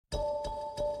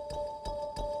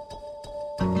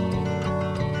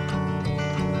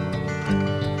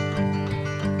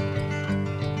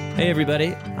Hey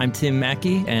everybody, I'm Tim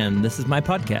Mackey, and this is my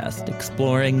podcast,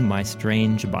 Exploring My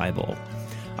Strange Bible.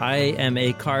 I am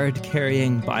a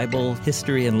card-carrying Bible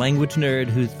history and language nerd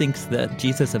who thinks that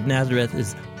Jesus of Nazareth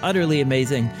is utterly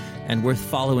amazing and worth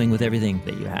following with everything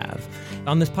that you have.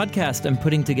 On this podcast, I'm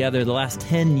putting together the last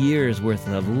 10 years worth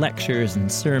of lectures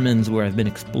and sermons where I've been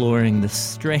exploring the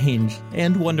strange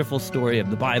and wonderful story of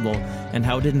the Bible and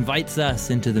how it invites us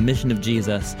into the mission of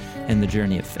Jesus and the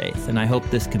journey of faith. And I hope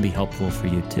this can be helpful for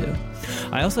you too.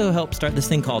 I also help start this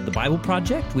thing called The Bible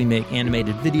Project. We make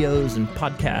animated videos and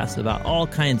podcasts about all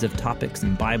kinds of topics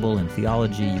in Bible and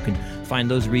theology. You can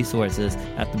find those resources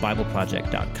at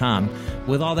thebibleproject.com.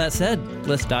 With all that said,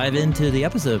 let's dive into the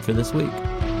episode for this week.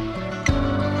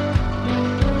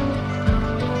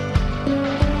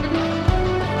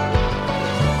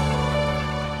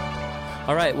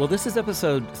 All right, well, this is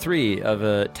episode 3 of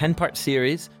a 10-part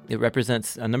series. It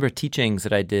represents a number of teachings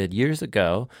that I did years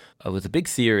ago. It was a big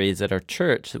series at our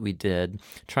church that we did,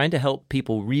 trying to help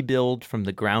people rebuild from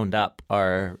the ground up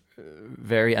our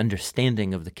very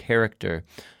understanding of the character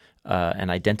and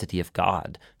identity of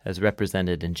God as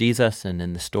represented in Jesus and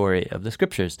in the story of the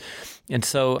Scriptures. And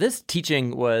so this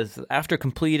teaching was after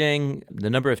completing the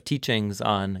number of teachings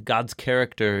on God's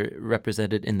character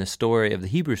represented in the story of the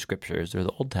Hebrew Scriptures or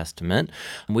the Old Testament,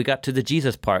 we got to the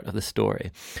Jesus part of the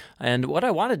story. And what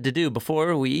I wanted to do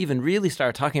before we even really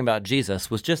started talking about Jesus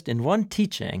was just in one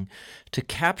teaching to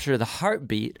capture the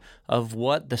heartbeat of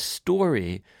what the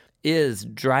story is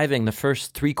driving the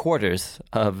first 3/4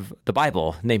 of the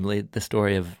Bible, namely the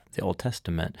story of the Old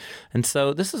Testament. And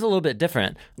so this is a little bit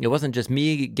different. It wasn't just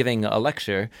me giving a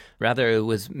lecture, rather it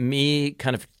was me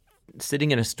kind of sitting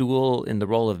in a stool in the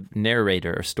role of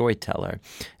narrator or storyteller.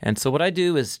 And so what I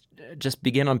do is just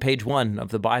begin on page 1 of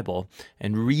the Bible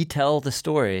and retell the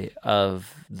story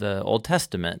of the Old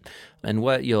Testament. And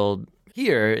what you'll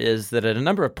here is that at a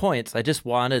number of points, I just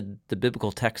wanted the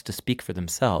biblical text to speak for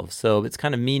themselves. So it's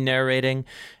kind of me narrating,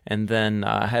 and then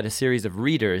I had a series of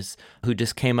readers who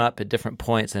just came up at different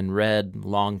points and read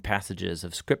long passages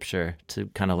of Scripture to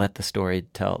kind of let the story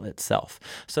tell itself.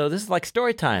 So this is like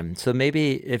story time. So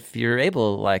maybe if you're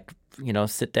able,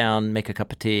 sit down, make a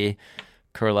cup of tea,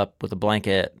 curl up with a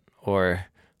blanket, or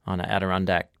on an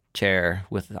Adirondack chair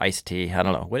with iced tea, I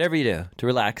don't know, whatever you do to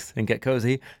relax and get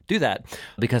cozy, do that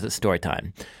because it's story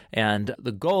time. And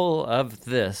the goal of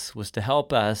this was to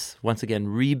help us, once again,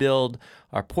 rebuild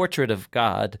our portrait of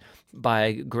God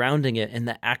by grounding it in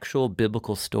the actual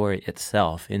biblical story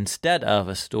itself, instead of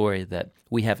a story that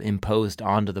we have imposed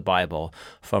onto the Bible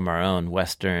from our own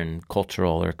Western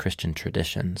cultural or Christian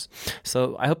traditions.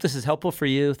 So I hope this is helpful for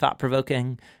you,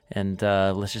 thought-provoking, and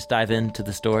let's just dive into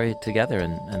the story together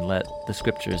and let the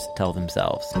Scriptures tell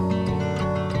themselves.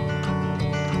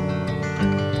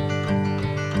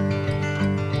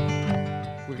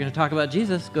 We're going to talk about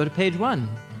Jesus. Go to page 1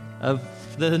 of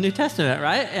the New Testament,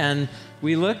 right? And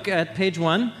we look at page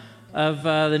 1 of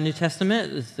the New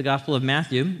Testament. It's the Gospel of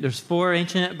Matthew. There's 4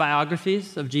 ancient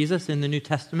biographies of Jesus in the New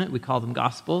Testament. We call them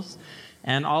Gospels.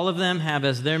 And all of them have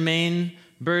as their main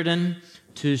burden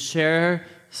to share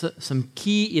some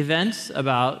key events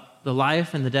about the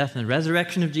life and the death and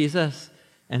resurrection of Jesus,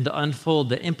 and to unfold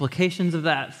the implications of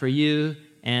that for you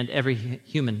and every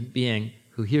human being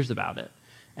who hears about it,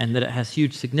 and that it has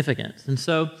huge significance. And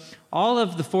so all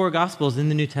of the 4 Gospels in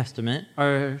the New Testament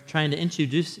are trying to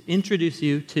introduce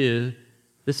you to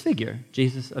this figure,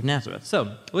 Jesus of Nazareth.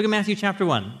 So look at Matthew chapter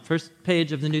 1, first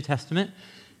page of the New Testament.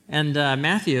 And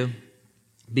Matthew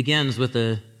begins with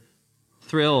a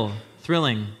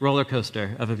thrilling roller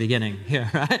coaster of a beginning here,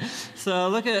 right? So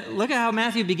look at how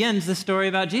Matthew begins the story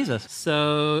about Jesus.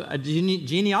 So a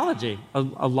genealogy,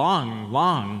 a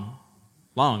long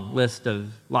list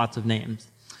of lots of names.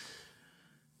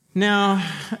 Now,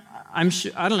 I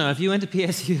don't know, if you went to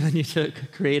PSU and you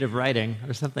took creative writing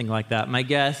or something like that, my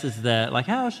guess is that,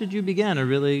 how should you begin a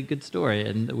really good story?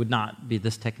 And it would not be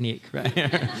this technique right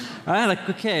here. Right?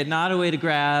 Okay, not a way to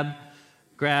grab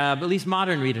at least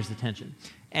modern readers' attention.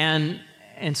 And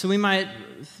so we might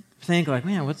think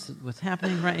man, what's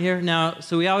happening right here? Now,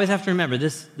 so we always have to remember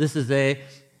this is a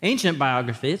ancient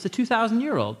biography. It's a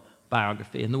 2,000-year-old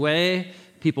biography. And the way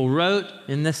people wrote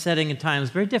in this setting and time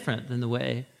is very different than the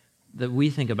way that we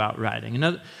think about writing.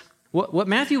 What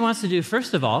Matthew wants to do,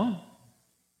 first of all,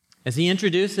 as he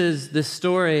introduces this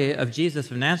story of Jesus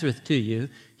of Nazareth to you,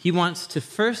 he wants to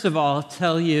first of all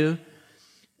tell you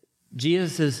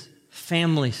Jesus'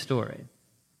 family story.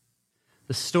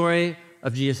 The story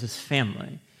of Jesus'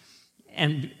 family.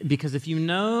 And because if you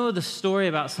know the story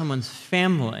about someone's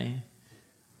family,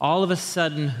 all of a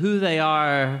sudden who they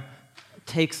are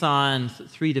takes on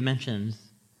 3 dimensions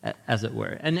as it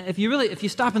were. And if you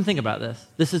stop and think about this,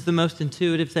 this is the most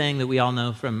intuitive thing that we all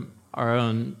know from our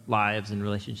own lives and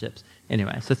relationships.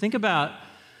 Anyway, so think about,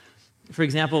 for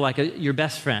example, like your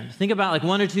best friend. Think about like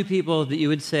one or two people that you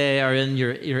would say are in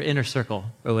your inner circle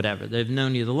or whatever. They've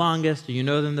known you the longest, or you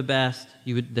know them the best.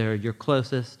 They're your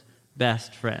closest,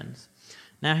 best friends.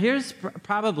 Now, here's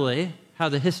probably how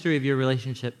the history of your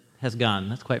relationship has gone.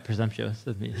 That's quite presumptuous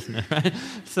of me, isn't it? Right?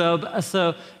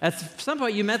 So at some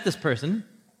point you met this person,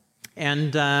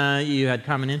 and you had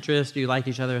common interests, you liked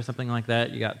each other or something like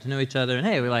that. You got to know each other, and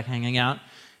hey, we like hanging out.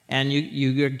 And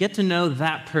you get to know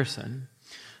that person.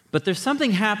 But there's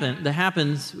something that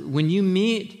happens when you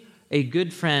meet a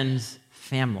good friend's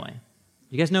family.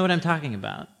 You guys know what I'm talking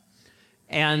about.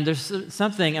 And there's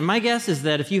something, and my guess is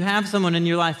that if you have someone in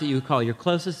your life that you would call your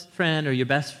closest friend or your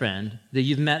best friend, that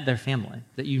you've met their family,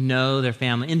 that you know their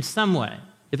family in some way.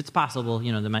 If it's possible,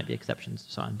 there might be exceptions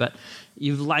and so on, but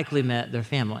you've likely met their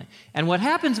family. And what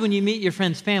happens when you meet your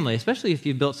friend's family, especially if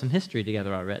you've built some history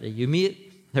together already, you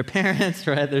meet their parents,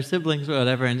 right, their siblings, or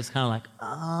whatever, and it's kind of like,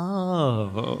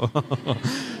 oh.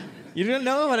 You don't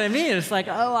know what I mean. It's like,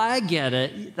 oh, I get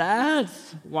it.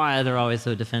 That's why they're always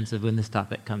so defensive when this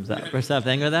topic comes up or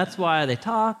something, or that's why they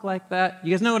talk like that.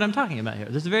 You guys know what I'm talking about here.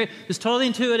 This is totally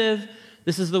intuitive.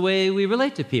 This is the way we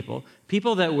relate to people.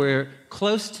 People that we're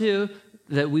close to,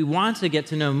 that we want to get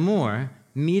to know more,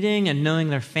 meeting and knowing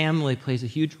their family plays a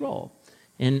huge role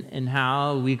in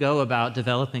how we go about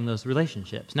developing those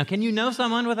relationships. Now, can you know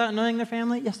someone without knowing their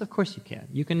family? Yes, of course you can.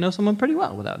 You can know someone pretty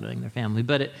well without knowing their family,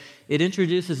 but it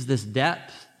introduces this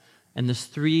depth and this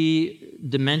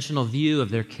three-dimensional view of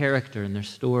their character and their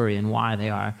story and why they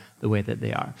are the way that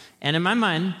they are. And in my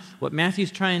mind, what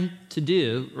Matthew's trying to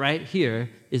do right here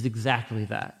is exactly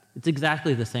that. It's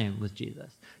exactly the same with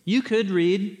Jesus. You could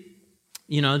read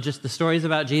just the stories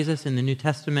about Jesus in the New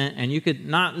Testament, and you could,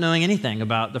 not knowing anything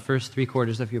about the first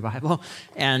 3/4 of your Bible,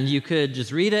 and you could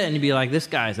just read it and you'd be like, this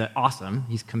guy's awesome.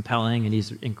 He's compelling, and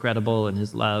he's incredible in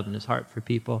his love and his heart for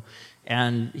people.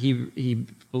 And he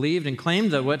believed and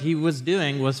claimed that what he was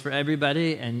doing was for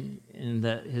everybody, and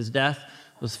that his death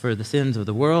was for the sins of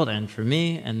the world and for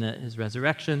me, and that his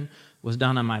resurrection was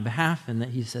done on my behalf, and that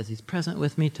he says he's present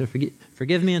with me to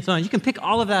forgive me, and so on. You can pick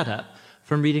all of that up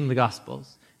from reading the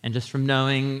Gospels, and just from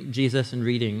knowing Jesus and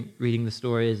reading the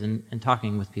stories and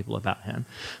talking with people about him.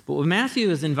 But what Matthew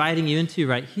is inviting you into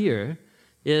right here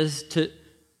is to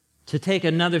take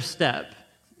another step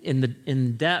in the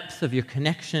depth of your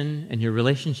connection and your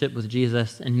relationship with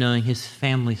Jesus and knowing his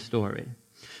family story.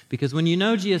 Because when you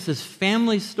know Jesus'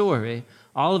 family story,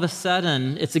 all of a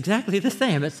sudden, it's exactly the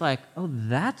same. It's like, oh,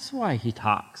 that's why he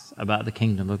talks about the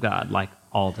kingdom of God, like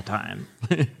all the time.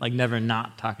 Like never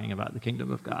not talking about the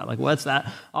kingdom of God. Like, what's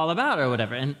that all about or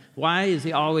whatever? And why is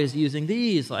he always using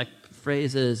these like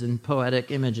phrases and poetic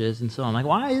images and so on? Like,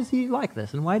 why is he like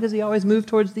this? And why does he always move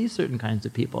towards these certain kinds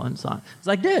of people and so on? It's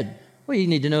like, dude, well, you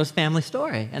need to know his family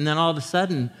story. And then all of a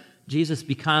sudden, Jesus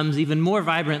becomes even more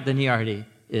vibrant than he already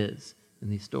is in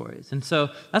these stories. And so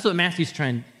that's what Matthew's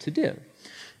trying to do.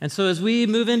 And so as we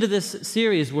move into this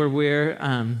series where we're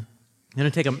going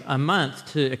to take a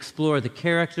month to explore the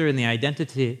character and the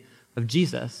identity of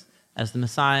Jesus as the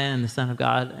Messiah and the Son of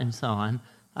God and so on,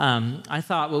 I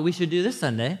thought what we should do this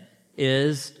Sunday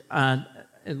is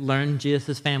learn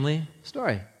Jesus' family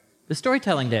story. The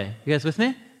storytelling day. You guys with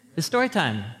me? It's story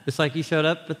time. It's like you showed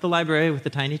up at the library with the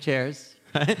tiny chairs,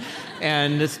 right?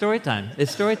 And it's story time.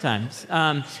 It's story time.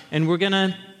 And we're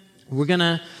gonna. We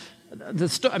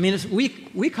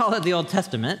call it the Old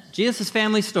Testament. Jesus'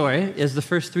 family story is the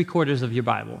first 3/4 of your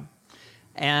Bible.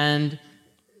 And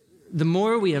the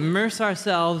more we immerse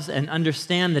ourselves and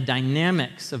understand the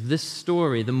dynamics of this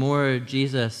story, the more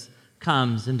Jesus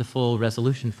comes into full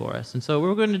resolution for us. And so what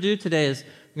we're going to do today is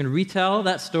we're going to retell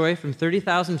that story from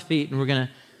 30,000 feet, and we're going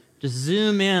to just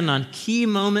zoom in on key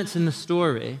moments in the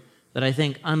story that I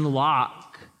think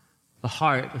unlock the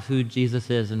heart of who Jesus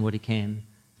is and what he came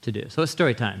to do. So it's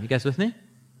story time. You guys with me?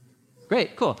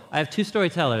 Great, cool. I have 2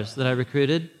 storytellers that I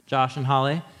recruited, Josh and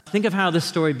Holly. Think of how this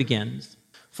story begins.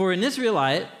 For an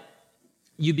Israelite,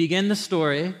 you begin the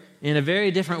story in a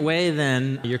very different way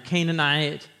than your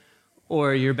Canaanite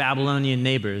or your Babylonian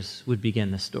neighbors would begin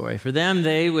the story. For them,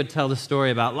 they would tell the story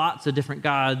about lots of different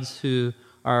gods who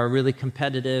are really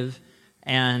competitive,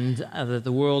 and that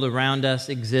the world around us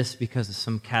exists because of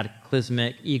some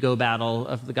cataclysmic ego battle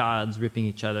of the gods ripping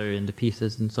each other into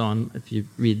pieces and so on, if you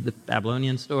read the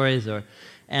Babylonian stories.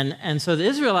 And so the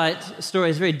Israelite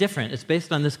story is very different. It's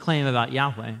based on this claim about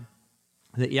Yahweh,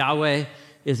 that Yahweh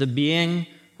is a being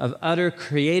of utter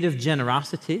creative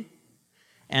generosity,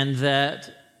 and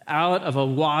that out of a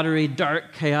watery,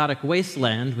 dark, chaotic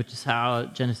wasteland, which is how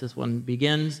Genesis 1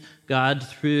 begins, God,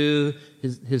 through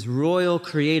his royal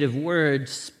creative word,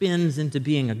 spins into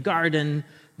being a garden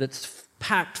that's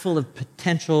packed full of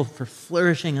potential for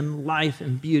flourishing and life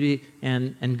and beauty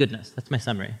and goodness. That's my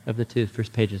summary of the two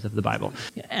first pages of the Bible.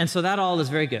 And so that all is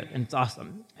very good, and it's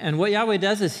awesome. And what Yahweh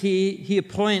does is he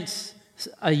appoints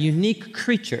a unique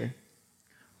creature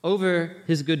over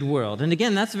his good world. And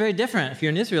again, that's very different if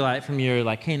you're an Israelite from your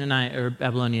like Canaanite or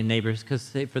Babylonian neighbors,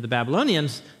 because for the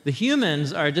Babylonians, the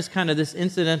humans are just kind of this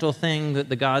incidental thing that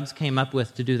the gods came up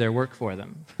with to do their work for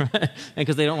them. Right? And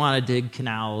because they don't want to dig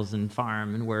canals and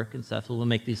farm and work and stuff, so they'll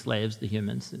make these slaves, the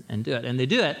humans, and do it. And they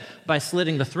do it by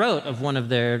slitting the throat of one of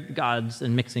their gods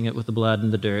and mixing it with the blood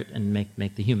and the dirt and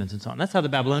make the humans and so on. That's how the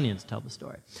Babylonians tell the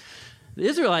story. The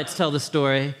Israelites tell the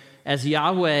story as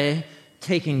Yahweh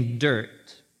taking dirt.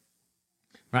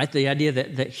 Right? The idea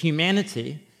that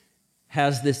humanity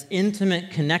has this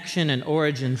intimate connection and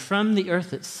origin from the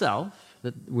earth itself,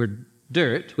 that we're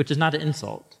dirt, which is not an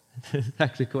insult. It's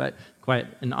actually quite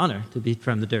an honor to be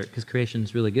from the dirt, because creation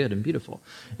is really good and beautiful.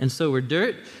 And so we're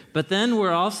dirt, but then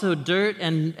we're also dirt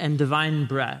and divine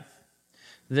breath.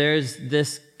 There's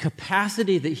this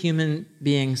capacity that human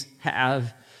beings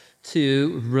have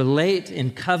to relate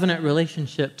in covenant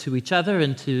relationship to each other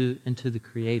and to the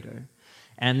Creator.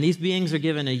 And these beings are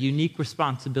given a unique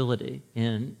responsibility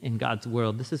in God's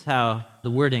world. This is how the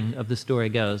wording of the story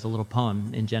goes, a little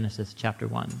poem in Genesis chapter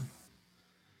 1.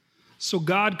 So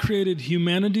God created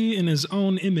humanity in his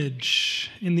own image.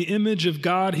 In the image of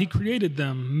God, he created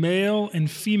them. Male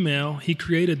and female, he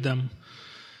created them.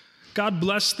 God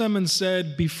blessed them and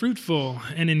said, "Be fruitful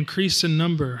and increase in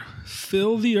number.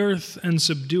 Fill the earth and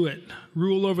subdue it.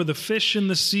 Rule over the fish in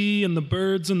the sea and the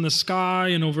birds in the sky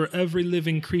and over every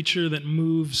living creature that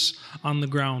moves on the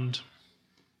ground."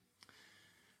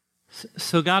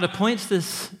 So God appoints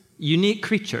this unique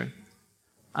creature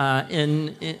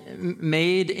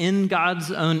made in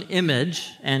God's own image,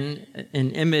 and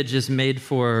an image is made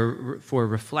for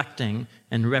reflecting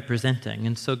and representing.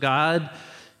 And so God,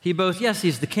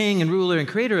 he's the king and ruler and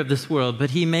creator of this world, but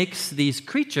he makes these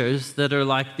creatures that are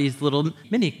like these little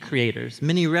mini creators,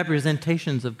 mini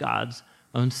representations of God's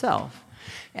own self.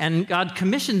 And God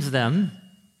commissions them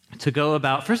to go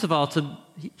about, first of all,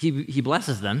 he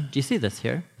blesses them. Do you see this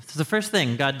here? This is the first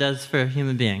thing God does for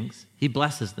human beings. He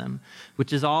blesses them,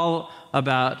 which is all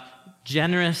about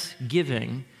generous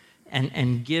giving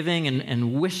and giving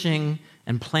and wishing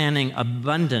and planning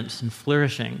abundance and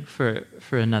flourishing for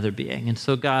another being. And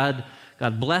so God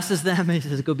blesses them. He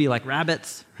says, go be like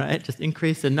rabbits, right? Just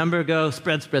increase in number, go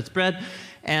spread,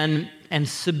 and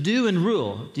subdue and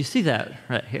rule. Do you see that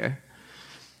right here?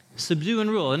 Subdue and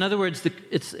rule. In other words,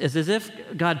 it's as if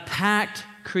God packed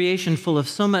creation full of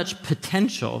so much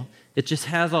potential. It just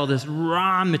has all this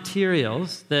raw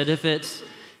materials that if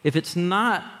it's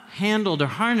not handled or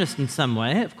harnessed in some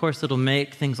way, of course, it'll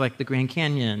make things like the Grand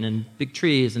Canyon and big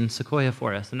trees and sequoia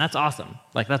forests, and that's awesome.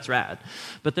 Like, that's rad.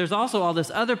 But there's also all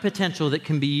this other potential that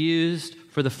can be used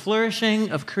for the flourishing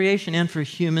of creation and for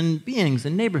human beings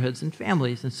and neighborhoods and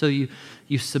families. And so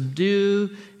you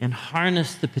subdue and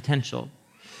harness the potential.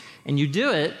 And you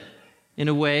do it in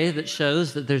a way that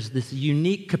shows that there's this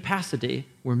unique capacity.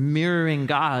 We're mirroring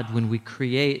God when we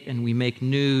create and we make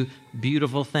new,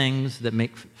 beautiful things that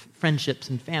make friendships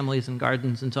and families and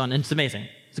gardens and so on. And it's amazing.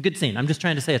 It's a good scene. I'm just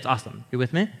trying to say it's awesome. You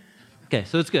with me? Okay,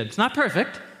 so it's good. It's not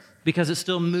perfect because it's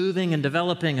still moving and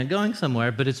developing and going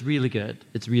somewhere, but it's really good.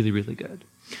 It's really, really good.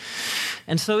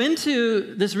 And so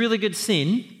into this really good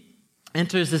scene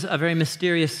enters a very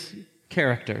mysterious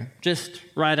character, just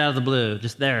right out of the blue.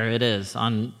 Just there it is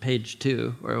on page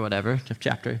 2 or whatever of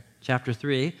chapter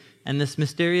 3. And this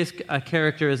mysterious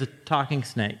character is a talking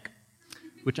snake,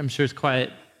 which I'm sure is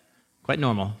quite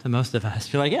normal to most of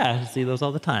us. You're like, yeah, I see those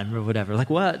all the time or whatever. Like,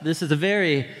 what? This is a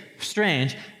very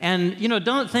strange. And,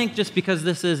 don't think just because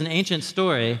this is an ancient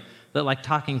story that, like,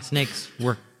 talking snakes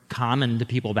were common to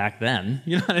people back then.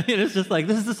 You know what I mean? It's just like,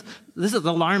 this is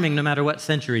alarming no matter what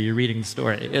century you're reading the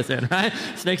story, is it, right?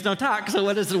 Snakes don't talk,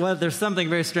 so there's something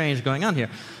very strange going on here,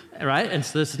 right? And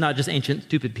so this is not just ancient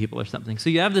stupid people or something. So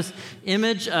you have this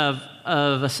image of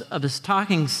this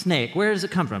talking snake. Where does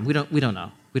it come from? We don't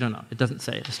know. We don't know. It doesn't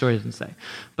say. The story doesn't say.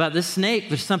 But this snake,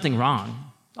 there's something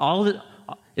wrong.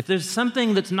 If there's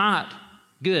something that's not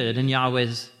good in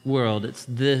Yahweh's world, it's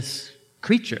this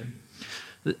creature.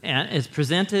 And is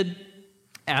presented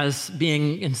as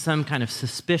being in some kind of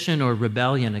suspicion or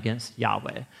rebellion against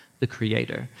Yahweh, the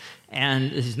Creator.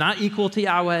 And it is not equal to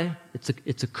Yahweh.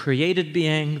 It's a created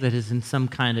being that is in some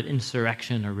kind of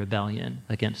insurrection or rebellion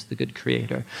against the good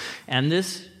Creator. And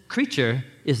this creature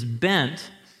is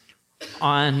bent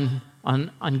on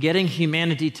getting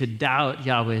humanity to doubt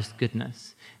Yahweh's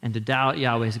goodness and to doubt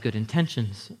Yahweh's good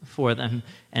intentions for them.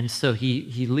 And so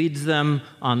he leads them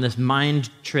on this mind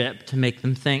trip to make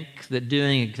them think that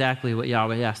doing exactly what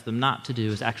Yahweh asked them not to do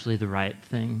is actually the right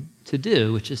thing to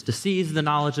do, which is to seize the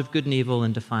knowledge of good and evil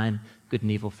and define good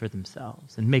and evil for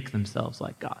themselves and make themselves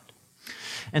like God.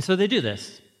 And so they do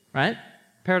this, right?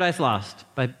 Paradise Lost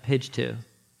by page 2.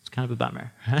 It's kind of a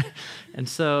bummer, right? And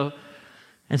so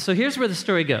here's where the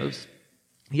story goes.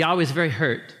 Yahweh's very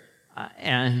hurt,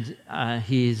 and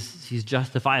he's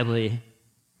justifiably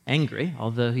angry,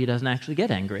 although he doesn't actually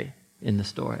get angry in the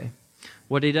story.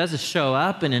 What he does is show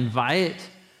up and invite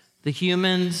the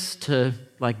humans to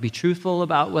be truthful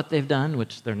about what they've done,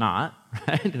 which they're not,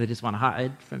 right? They just want to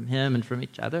hide from him and from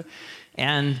each other.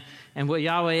 And what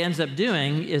Yahweh ends up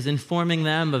doing is informing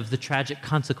them of the tragic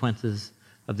consequences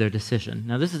of their decision.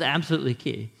 Now, this is absolutely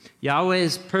key.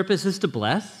 Yahweh's purpose is to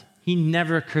bless. He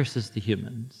never curses the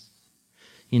humans.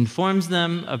 He informs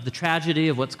them of the tragedy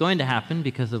of what's going to happen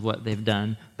because of what they've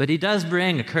done, but he does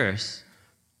bring a curse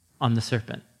on the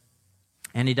serpent.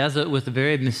 And he does it with a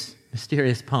very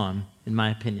mysterious poem, in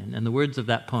my opinion. And the words of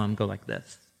that poem go like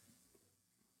this.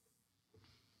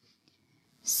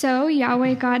 So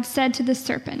Yahweh God said to the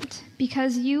serpent,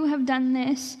 "Because you have done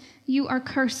this, you are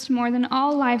cursed more than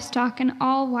all livestock and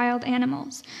all wild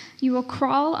animals. You will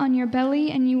crawl on your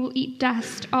belly and you will eat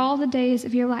dust all the days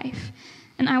of your life.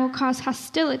 And I will cause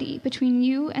hostility between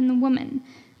you and the woman,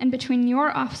 and between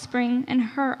your offspring and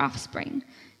her offspring.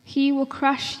 He will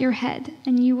crush your head,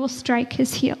 and you will strike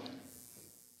his heel."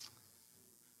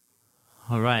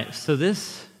 All right, so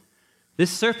this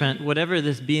serpent, whatever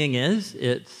this being is,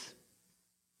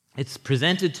 it's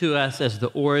presented to us as the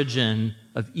origin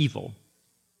of evil,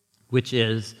 which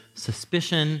is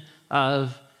suspicion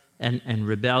of and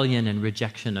rebellion and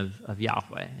rejection of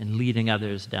Yahweh and leading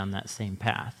others down that same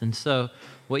path. And so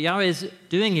what Yahweh is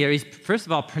doing here, he's first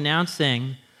of all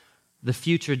pronouncing the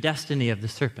future destiny of the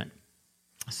serpent.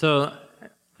 So,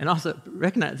 and also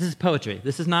recognize, this is poetry.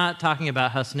 This is not talking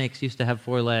about how snakes used to have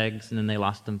 4 legs and then they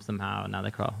lost them somehow and now they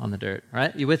crawl on the dirt,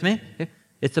 right? You with me?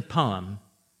 It's a poem.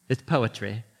 It's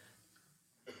poetry.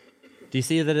 Do you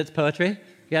see that it's poetry?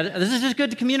 Yeah, this is just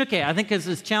good to communicate. I think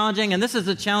it's challenging, and this is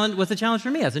a challenge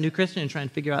for me as a new Christian trying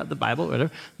to figure out the Bible or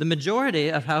whatever. The majority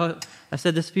of how, I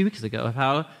said this a few weeks ago, of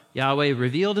how Yahweh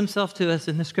revealed himself to us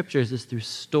in the scriptures is through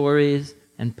stories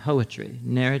and poetry,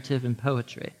 narrative and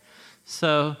poetry.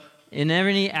 So in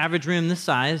any average room this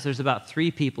size, there's about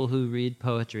 3 people who read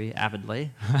poetry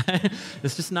avidly.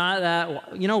 It's just not that,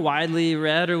 widely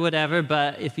read or whatever,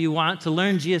 but if you want to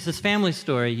learn Jesus' family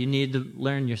story, you need to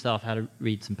learn yourself how to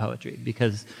read some poetry,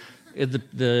 because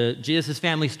the Jesus'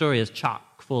 family story is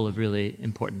chock full of really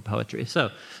important poetry.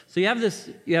 So you have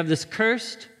this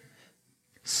cursed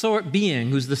being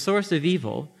who's the source of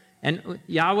evil, and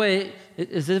Yahweh,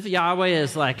 as if Yahweh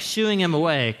is shooing him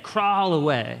away, crawl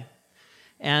away.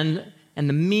 And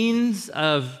the means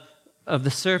of the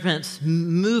serpent's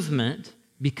movement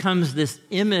becomes this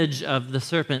image of the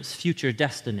serpent's future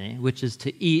destiny, which is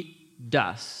to eat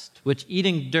dust, which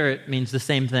eating dirt means the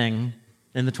same thing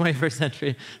in the 21st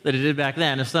century that it did back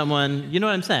then. If someone, you know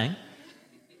what I'm saying?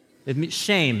 It means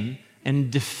shame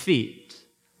and defeat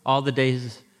all the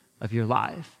days of your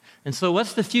life. And so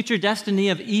what's the future destiny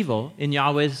of evil in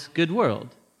Yahweh's good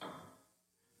world?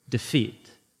 Defeat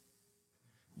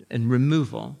and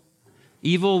removal.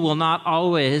 Evil will not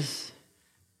always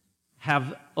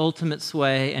have ultimate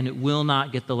sway, and it will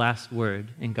not get the last word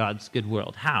in God's good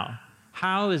world. How?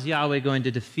 How is Yahweh going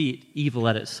to defeat evil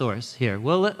at its source here?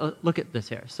 Well, look at this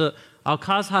here. So I'll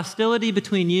cause hostility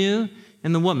between you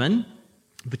and the woman,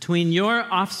 between your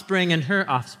offspring and her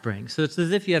offspring. So it's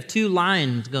as if you have 2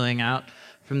 lines going out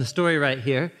from the story right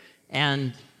here,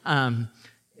 and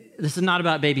this is not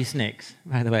about baby snakes,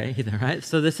 by the way, either, right?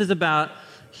 So this is about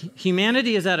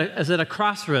humanity is at a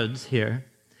crossroads here.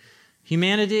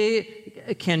 Humanity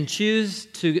can choose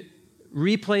to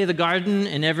replay the garden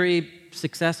in every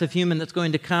successive human that's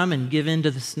going to come and give in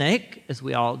to the snake, as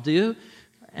we all do,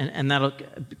 and that'll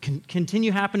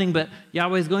continue happening, but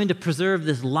Yahweh is going to preserve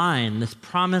this line, this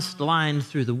promised line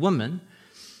through the woman.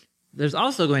 There's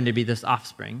also going to be this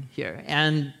offspring here,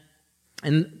 and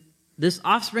this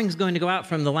offspring is going to go out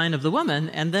from the line of the woman,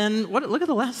 and then look at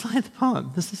the last line of the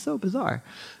poem. This is so bizarre.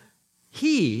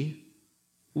 He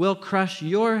will crush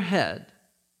your head.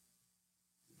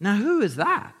 Now, who is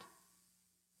that?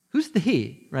 Who's the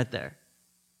he right there?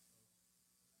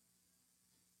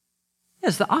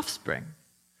 It's the offspring.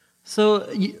 So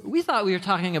we thought we were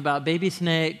talking about baby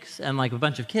snakes and a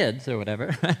bunch of kids or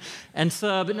whatever. And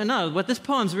so, but no, what this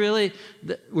poem's really,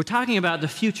 we're talking about the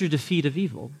future defeat of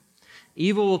evil.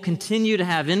 Evil will continue to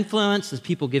have influence as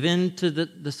people give in to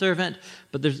the serpent,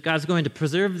 but God's going to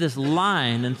preserve this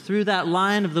line, and through that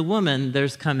line of the woman,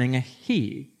 there's coming a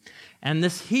he. And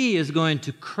this he is going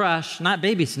to crush, not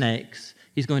baby snakes,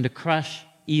 he's going to crush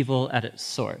evil at its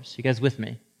source. You guys with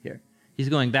me here? He's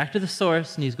going back to the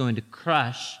source, and he's going to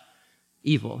crush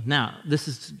evil. Now, this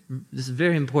is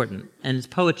very important, and it's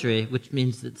poetry, which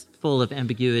means it's full of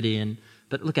ambiguity,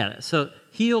 but look at it. So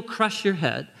he'll crush your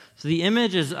head. So the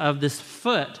image is of this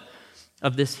foot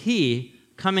of this he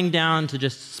coming down to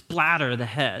just splatter the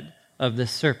head of this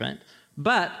serpent.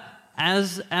 But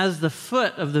as the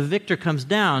foot of the victor comes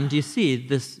down, do you see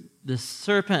this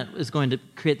serpent is going to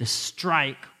create this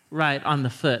strike right on the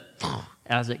foot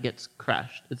as it gets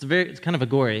crushed. It's kind of a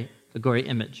gory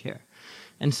image here.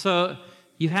 And so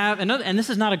you have another, and this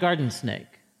is not a garden snake.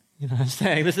 You know what I'm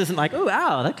saying? This isn't like, oh,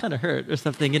 ow, that kind of hurt or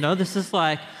something. This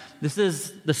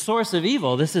is the source of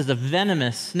evil. This is a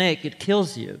venomous snake. It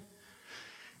kills you.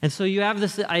 And so you have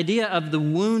this idea of the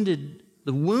wounded,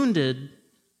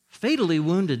 fatally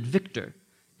wounded victor.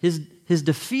 His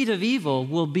defeat of evil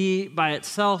will be by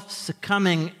itself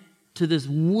succumbing to this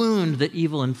wound that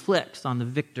evil inflicts on the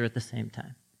victor at the same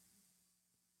time.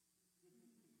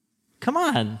 Come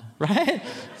on, right?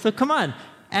 So come on.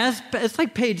 It's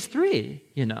like page 3,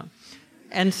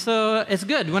 And so it's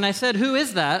good. When I said, who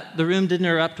is that? The room didn't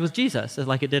erupt with Jesus,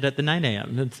 like it did at the 9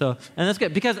 a.m. And that's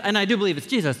good, and I do believe it's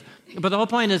Jesus. But the whole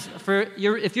point is,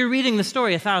 if you're reading the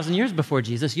story 1,000 years before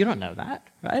Jesus, you don't know that,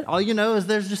 right? All you know is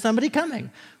there's just somebody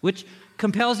coming, which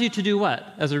compels you to do what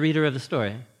as a reader of the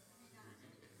story?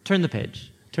 Turn the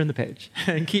page,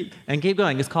 and keep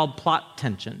going. It's called plot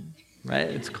tension, right?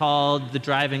 It's called the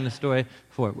driving the story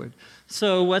forward.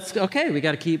 So we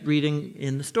got to keep reading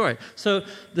in the story. So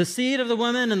the seed of the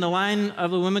woman and the line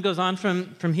of the woman goes on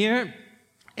from here,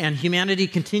 and humanity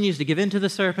continues to give in to the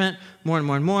serpent more and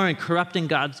more and more, and corrupting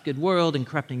God's good world and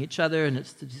corrupting each other, and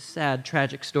it's the sad,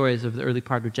 tragic stories of the early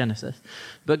part of Genesis.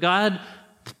 But God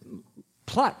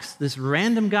plucks this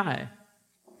random guy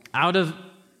out of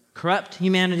corrupt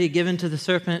humanity given to the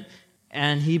serpent,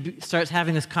 and he starts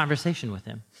having this conversation with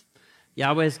him.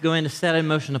 Yahweh is going to set in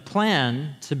motion a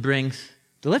plan to bring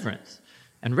deliverance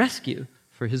and rescue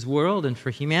for his world and for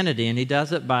humanity, and he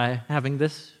does it by having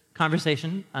this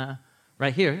conversation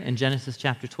right here in Genesis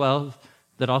chapter 12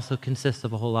 that also consists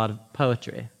of a whole lot of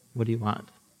poetry. What do you want?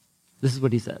 This is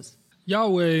what he says.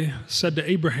 Yahweh said to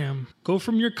Abraham, "Go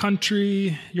from your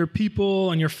country, your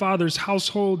people, and your father's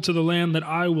household to the land that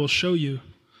I will show you.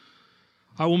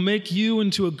 I will make you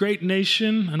into a great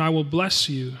nation, and I will bless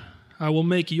you. I will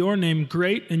make your name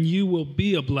great, and you will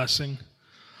be a blessing.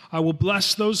 I will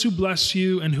bless those who bless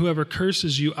you, and whoever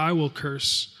curses you, I will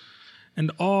curse.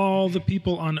 And all the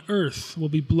people on earth will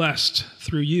be blessed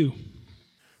through you."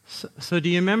 So do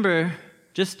you remember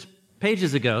just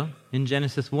pages ago in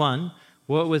Genesis 1,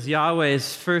 what was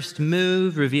Yahweh's first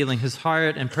move revealing his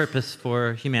heart and purpose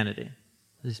for humanity?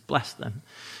 He's blessed them.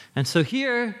 And so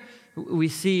here we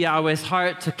see Yahweh's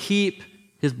heart to keep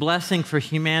his blessing for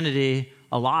humanity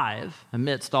alive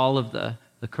amidst all of the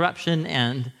corruption,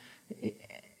 and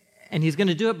he's going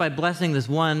to do it by blessing this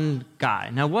one guy.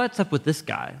 Now, what's up with this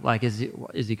guy? Like, is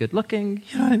he good looking?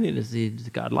 You know what I mean? Does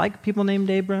God like people named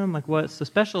Abram? Like, what's so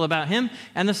special about him?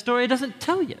 And the story doesn't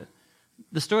tell you.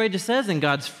 The story just says, in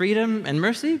God's freedom and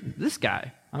mercy, this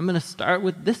guy. I'm going to start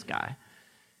with this guy.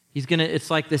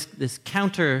 It's like this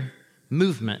counter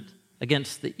movement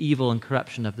against the evil and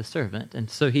corruption of the servant. And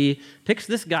so he picks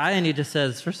this guy, and he just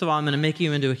says, first of all, I'm going to make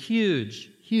you into a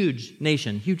huge, huge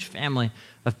nation, huge family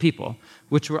of people,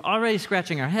 which we're already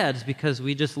scratching our heads because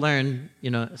we just learned,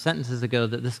 sentences ago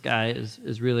that this guy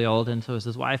is really old, and so is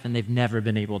his wife, and they've never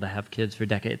been able to have kids for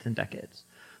decades and decades.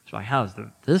 So like, how is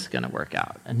this going to work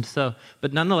out? And so,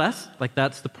 but nonetheless,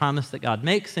 that's the promise that God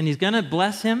makes, and he's going to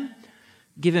bless him,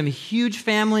 give him a huge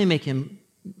family, make him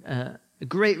a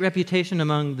great reputation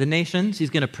among the nations. He's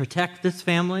going to protect this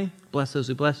family. Bless those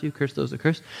who bless you, curse those who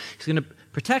curse. He's going to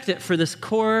protect it for this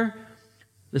core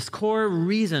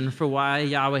reason for why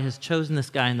Yahweh has chosen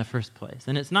this guy in the first place.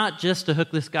 And it's not just to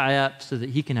hook this guy up so that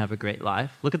he can have a great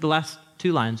life. Look at the last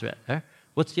 2 lines right there.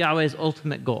 What's Yahweh's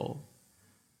ultimate goal?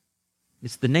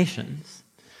 It's the nations.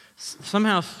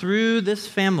 Somehow through this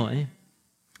family,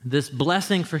 this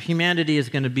blessing for humanity is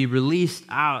going to be released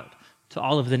out to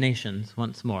all of the nations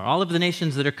once more. All of the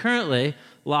nations that are currently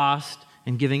lost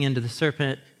and giving in to the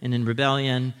serpent and in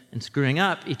rebellion and screwing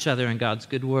up each other in God's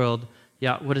good world.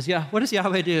 What does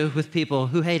Yahweh do with people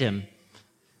who hate him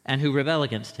and who rebel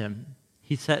against him?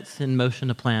 He sets in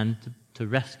motion a plan to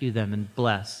rescue them and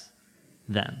bless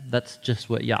them. That's just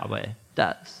what Yahweh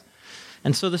does.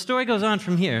 And so the story goes on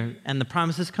from here, and the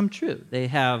promises come true. They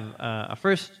have a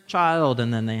first child,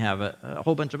 and then they have a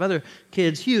whole bunch of other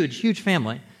kids, huge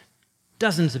family.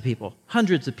 Dozens of people,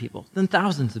 hundreds of people, then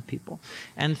thousands of people.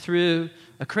 And through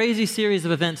a crazy series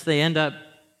of events, they end up,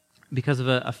 because of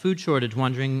a food shortage,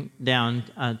 wandering down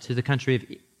to the country of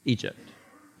Egypt.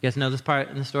 You guys know this part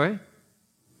in the story?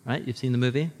 Right? You've seen the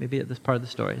movie? Maybe at this part of the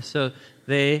story. So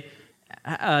they,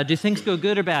 do things go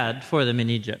good or bad for them in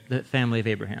Egypt, the family of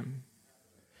Abraham?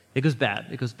 It goes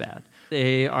bad.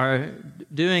 They are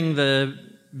doing the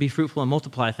be fruitful and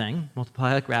multiply thing,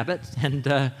 multiply like rabbits, and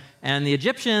the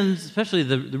Egyptians, especially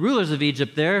the rulers of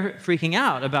Egypt, they're freaking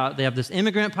out about, they have this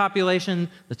immigrant population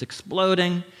that's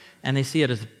exploding, and they see it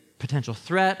as a potential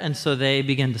threat, and so they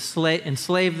begin to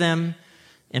enslave them,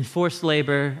 enforce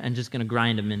labor, and just going to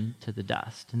grind them into the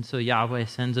dust. And so Yahweh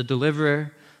sends a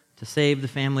deliverer to save the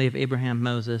family of Abraham,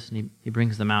 Moses, and he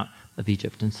brings them out of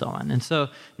Egypt and so on. And so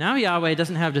now Yahweh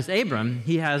doesn't have just Abram,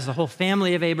 he has the whole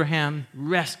family of Abraham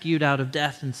rescued out of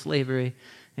death and slavery,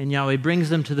 and Yahweh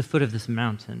brings them to the foot of this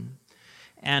mountain.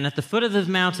 And at the foot of this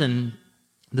mountain,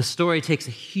 the story takes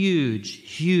a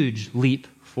huge leap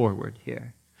forward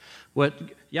here. What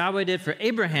Yahweh did for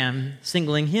Abraham,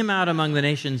 singling him out among the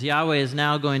nations, Yahweh is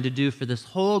now going to do for this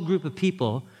whole group of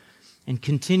people and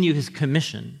continue his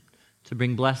commission to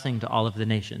bring blessing to all of the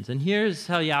nations. And here's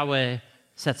how Yahweh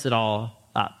sets it all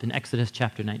up in Exodus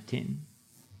chapter 19.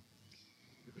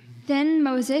 Then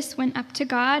Moses went up to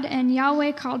God, and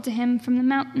Yahweh called to him from the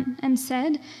mountain and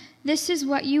said, "This is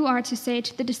what you are to say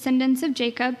to the descendants of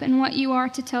Jacob, and what you are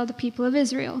to tell the people of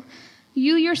Israel.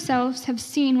 You yourselves have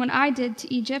seen what I did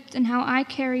to Egypt, and how I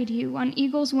carried you on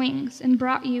eagle's wings and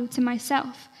brought you to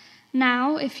myself.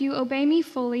 Now, if you obey me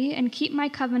fully and keep my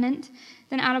covenant,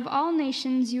 then out of all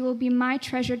nations you will be my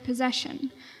treasured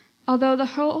possession. Although the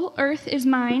whole earth is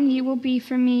mine, you will be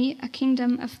for me a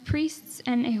kingdom of priests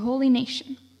and a holy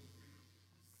nation."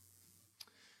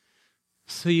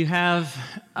 So you have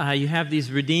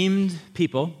these redeemed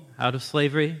people out of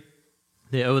slavery.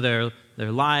 They owe their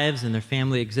lives and their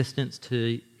family existence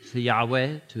to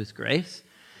Yahweh, to his grace.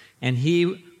 And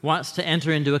he wants to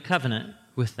enter into a covenant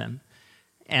with them.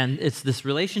 And it's this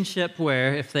relationship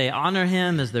where if they honor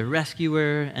him as their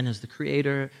rescuer and as the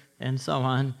creator and so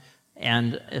on,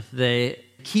 and if they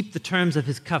keep the terms of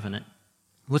his covenant,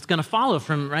 what's going to follow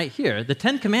from right here, the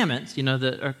Ten Commandments,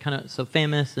 that are kind of so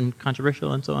famous and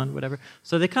controversial and so on, whatever.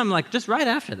 So they come like just right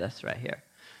after this right here.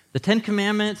 The Ten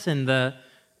Commandments and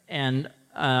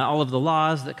all of the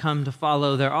laws that come to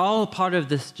follow, they're all part of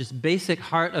this just basic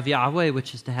heart of Yahweh,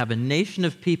 which is to have a nation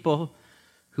of people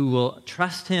who will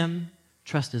trust him,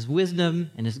 trust his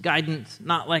wisdom and his guidance,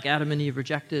 not like Adam and Eve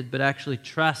rejected, but actually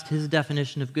trust his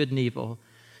definition of good and evil.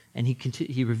 And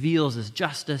he reveals his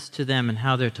justice to them and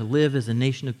how they're to live as a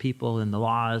nation of people and the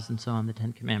laws and so on, the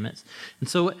Ten Commandments. And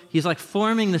so he's like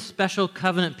forming this special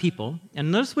covenant people.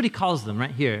 And notice what he calls them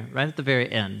right here, right at the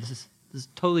very end. This is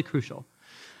totally crucial.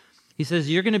 He says,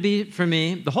 "You're going to be for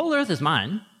me, the whole earth is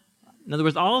mine." In other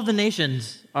words, all of the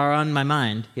nations are on my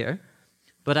mind here.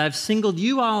 "But I've singled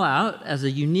you all out as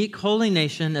a unique holy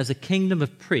nation, as a kingdom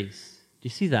of priests." Do you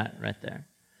see that right there?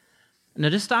 Now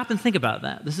just stop and think about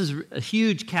that. This is a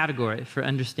huge category for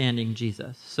understanding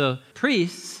Jesus. So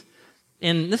priests,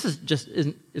 and this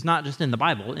is not just in the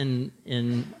Bible,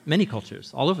 in many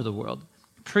cultures all over the world.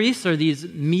 Priests are these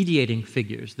mediating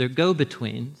figures. They're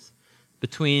go-betweens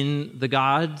between the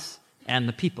gods and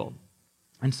the people.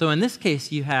 And so in this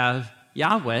case, you have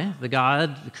Yahweh, the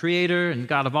God, the creator and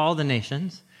God of all the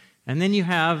nations. And then you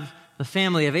have the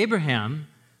family of Abraham,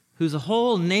 who's a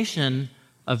whole nation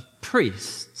of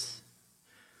priests.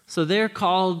 So they're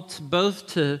called both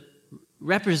to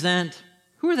represent,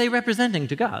 who are they representing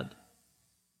to God?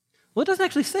 Well, it doesn't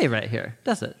actually say right here,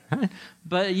 does it?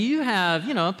 But you have,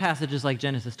 passages like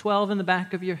Genesis 12 in the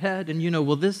back of your head, and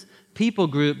this people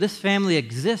group, this family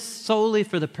exists solely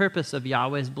for the purpose of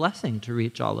Yahweh's blessing to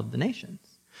reach all of the nations.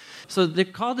 So they're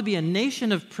called to be a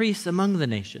nation of priests among the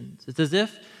nations. It's as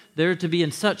if they're to be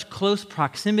in such close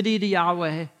proximity to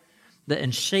Yahweh,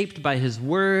 and shaped by his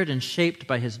word and shaped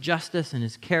by his justice and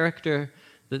his character,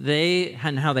 that they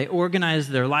and how they organize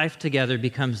their life together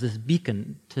becomes this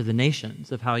beacon to the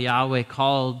nations of how Yahweh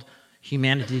called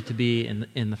humanity to be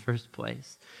in the first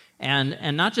place.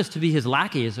 And not just to be his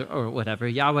lackeys or whatever,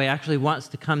 Yahweh actually wants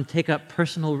to come take up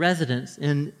personal residence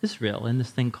in Israel, in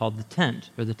this thing called the tent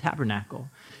or the tabernacle.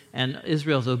 And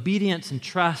Israel's obedience and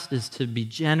trust is to be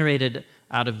generated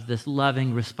out of this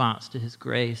loving response to his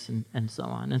grace and so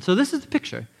on. And so this is the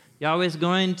picture. Yahweh is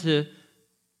going to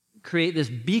create this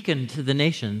beacon to the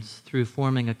nations through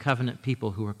forming a covenant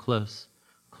people who are close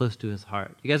to his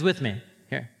heart. You guys with me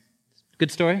here?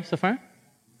 Good story so far?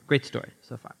 Great story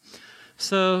so far.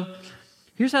 So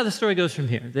here's how the story goes from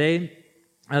here. They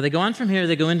go on from here,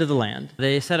 they go into the land.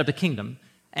 They set up a kingdom,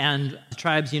 and the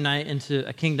tribes unite into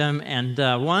a kingdom, and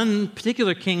one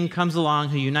particular king comes along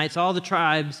who unites all the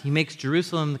tribes. He makes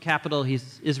Jerusalem the capital.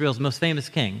 He's Israel's most famous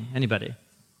king. Anybody?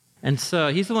 And so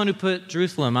he's the one who put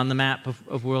Jerusalem on the map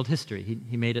of world history.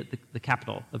 He made it the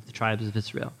capital of the tribes of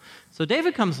Israel. So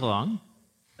David comes along.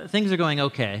 Things are going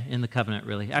okay in the covenant,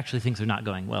 really. Actually, things are not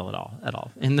going well at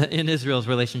all in Israel's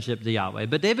relationship to Yahweh.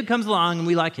 But David comes along, and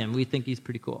we like him. We think he's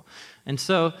pretty cool. And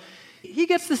so he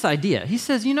gets this idea. He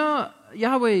says,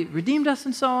 Yahweh redeemed us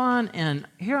and so on, and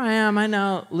here I am. I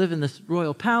now live in this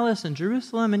royal palace in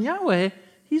Jerusalem, and Yahweh,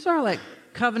 he's our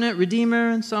covenant redeemer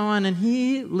and so on, and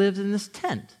he lives in this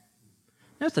tent.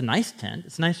 Now, it's a nice tent.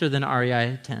 It's nicer than an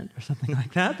REI tent or something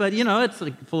like that. But, it's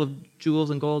full of jewels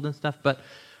and gold and stuff. But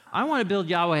I want to build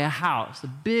Yahweh a house, a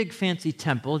big fancy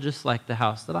temple, just like the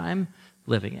house that I'm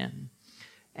living in.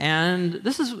 And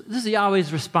this is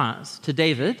Yahweh's response to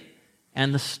David.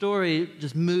 And the story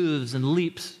just moves and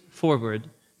leaps forward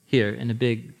here in a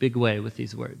big, big way with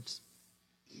these words.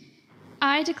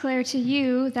 I declare to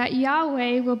you that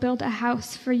Yahweh will build a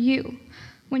house for you.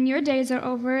 When your days are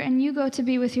over and you go to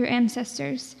be with your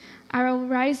ancestors, I will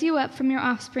rise you up from your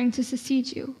offspring to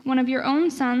succeed you, one of your own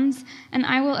sons, and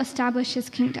I will establish his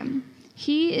kingdom.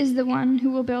 He is the one who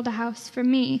will build a house for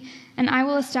me, and I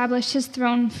will establish his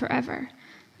throne forever.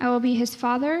 I will be his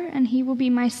father, and he will be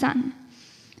my son.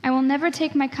 I will never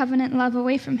take my covenant love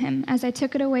away from him, as I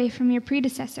took it away from your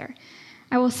predecessor.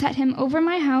 I will set him over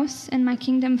my house and my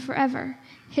kingdom forever.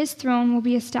 His throne will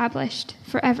be established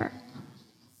forever.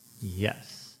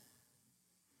 Yes.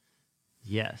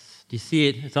 Yes. Do you see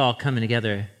it? It's all coming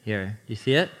together here. Do you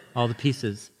see it? All the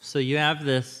pieces. So you have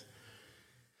this.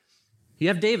 You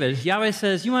have David. Yahweh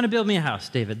says, you want to build me a house,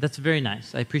 David. That's very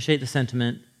nice. I appreciate the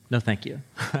sentiment. No, thank you.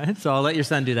 So I'll let your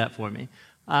son do that for me.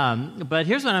 But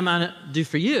here's what I'm going to do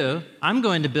for you. I'm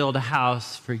going to build a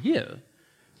house for you,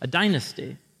 a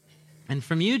dynasty. And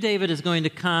from you, David, is going to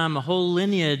come a whole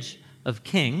lineage of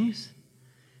kings.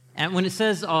 And when it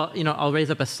says, I'll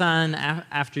raise up a son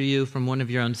after you from one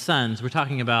of your own sons, we're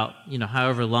talking about,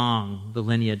 however long the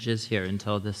lineage is here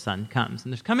until this son comes.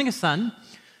 And there's coming a son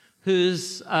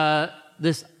who's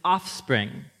this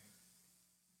offspring.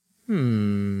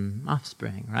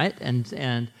 Offspring, right?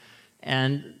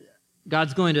 And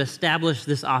God's going to establish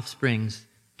this offspring's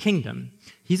kingdom.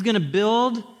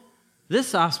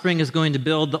 This offspring is going to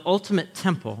build the ultimate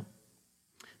temple.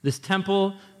 This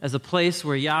temple as a place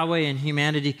where Yahweh and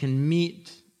humanity can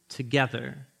meet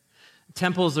together.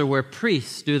 Temples are where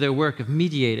priests do their work of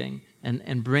mediating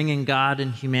and bringing God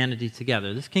and humanity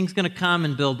together. This king's going to come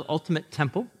and build the ultimate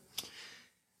temple.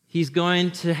 He's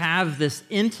going to have this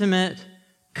intimate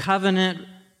covenant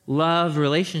love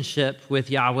relationship with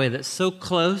Yahweh that's so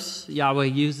close, Yahweh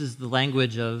uses the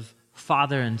language of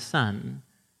father and son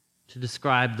to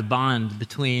describe the bond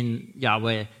between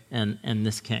Yahweh and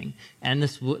this king. And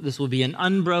this will be an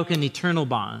unbroken, eternal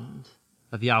bond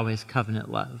of Yahweh's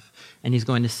covenant love. And he's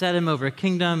going to set him over a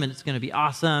kingdom, and it's going to be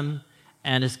awesome,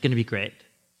 and it's going to be great.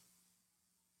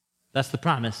 That's the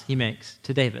promise he makes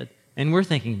to David. And we're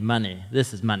thinking money.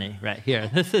 This is money right here.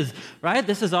 This is, right?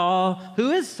 This is all,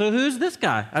 who's this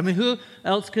guy? I mean, who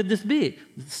else could this be?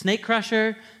 Snake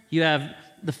crusher. You have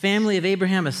the family of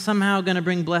Abraham is somehow going to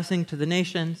bring blessing to the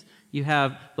nations. You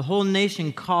have the whole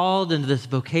nation called into this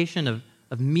vocation of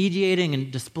mediating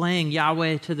and displaying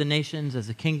Yahweh to the nations as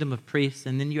a kingdom of priests.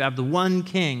 And then you have the one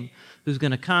king who's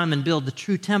going to come and build the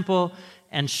true temple.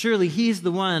 And surely he's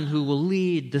the one who will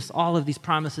lead all of these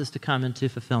promises to come into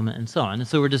fulfillment and so on. And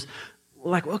so we're just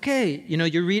like, okay,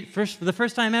 for the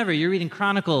first time ever, you're reading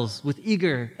Chronicles with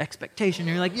eager expectation.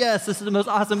 You're like, yes, this is the most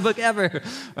awesome book ever,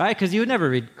 right? Because you would never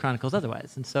read Chronicles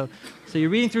otherwise. And so you're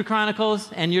reading through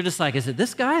Chronicles, and you're just like, is it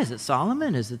this guy? Is it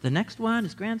Solomon? Is it the next one?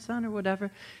 His grandson or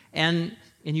whatever? And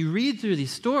you read through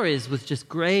these stories with just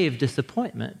grave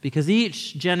disappointment, because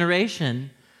each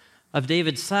generation of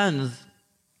David's sons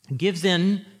gives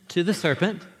in to the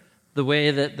serpent the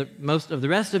way that most of the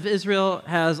rest of Israel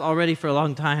has already for a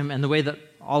long time, and the way that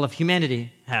all of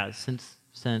humanity has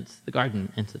since the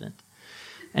garden incident.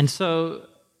 And so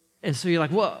you're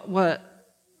like,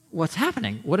 what's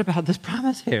happening? What about this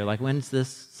promise here? Like, when's this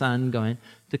son going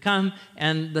to come?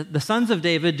 And the sons of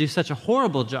David do such a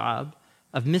horrible job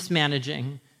of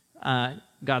mismanaging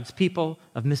God's people,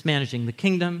 of mismanaging the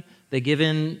kingdom. They give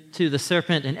in to the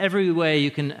serpent in every way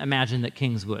you can imagine that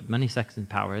kings would, money, sex, and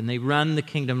power, and they run the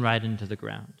kingdom right into the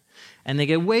ground. And they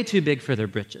get way too big for their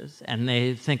britches. And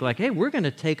they think like, hey, we're going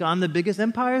to take on the biggest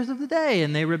empires of the day.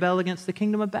 And they rebel against the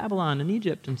kingdom of Babylon and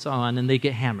Egypt and so on. And they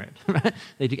get hammered, right?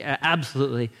 They get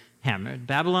absolutely hammered.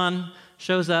 Babylon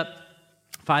shows up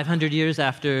 500 years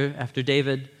after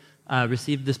David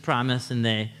received this promise. And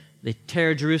they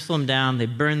tear Jerusalem down. They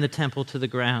burn the temple to the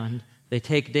ground. They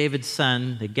take David's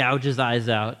son. They gouge his eyes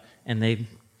out. And they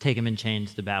take him in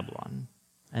chains to Babylon.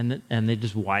 And they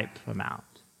just wipe him out.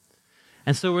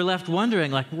 And so we're left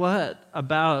wondering, like, what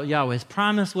about Yahweh's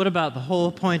promise? What about the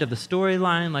whole point of the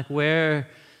storyline? Like, where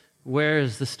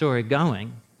is the story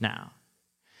going now?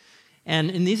 And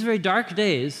in these very dark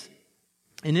days,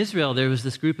 in Israel, there was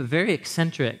this group of very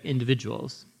eccentric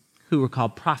individuals who were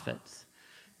called prophets.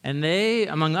 And they,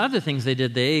 among other things they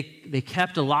did, they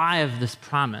kept alive this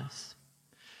promise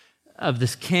of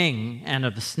this king and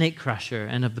of the snake crusher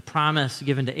and of the promise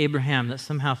given to Abraham that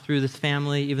somehow through this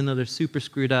family, even though they're super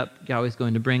screwed up, Yahweh's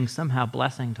going to bring somehow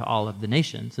blessing to all of the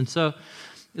nations. And so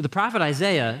the prophet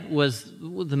Isaiah was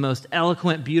the most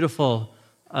eloquent, beautiful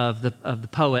of the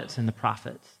poets and the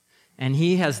prophets. And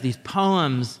he has these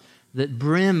poems that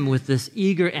brim with this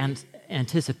eager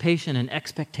anticipation and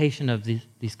expectation of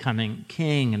these coming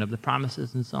king and of the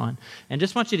promises and so on. And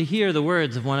just want you to hear the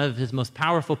words of one of his most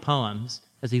powerful poems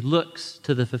as he looks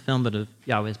to the fulfillment of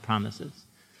Yahweh's promises.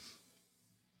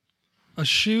 A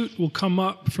shoot will come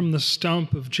up from the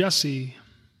stump of Jesse.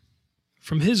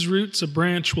 From his roots a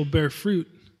branch will bear fruit.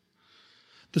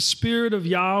 The Spirit of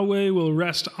Yahweh will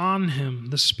rest on him,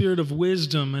 the Spirit of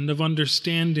wisdom and of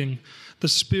understanding, the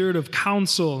Spirit of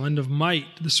counsel and of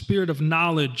might, the Spirit of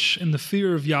knowledge and the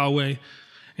fear of Yahweh,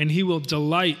 and he will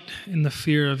delight in the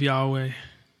fear of Yahweh.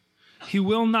 He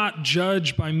will not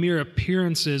judge by mere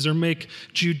appearances or make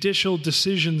judicial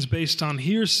decisions based on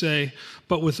hearsay,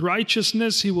 but with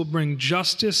righteousness he will bring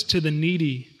justice to the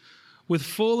needy. With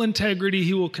full integrity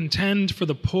he will contend for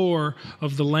the poor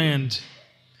of the land.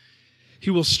 He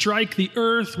will strike the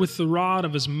earth with the rod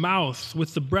of his mouth.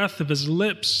 With the breath of his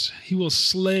lips he will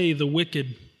slay the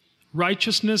wicked.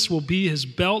 Righteousness will be his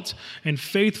belt, and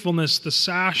faithfulness the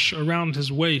sash around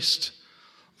his waist.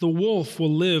 The wolf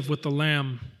will live with the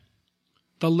lamb.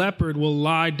 The leopard will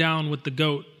lie down with the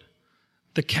goat.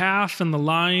 The calf and the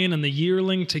lion and the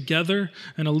yearling together,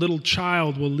 and a little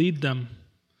child will lead them.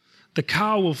 The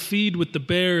cow will feed with the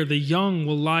bear. The young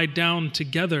will lie down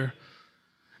together,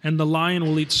 and the lion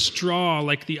will eat straw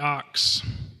like the ox.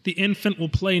 The infant will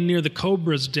play near the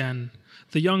cobra's den.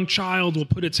 The young child will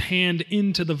put its hand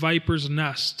into the viper's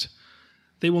nest.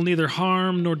 They will neither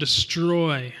harm nor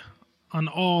destroy on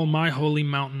all my holy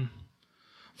mountain.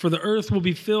 For the earth will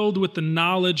be filled with the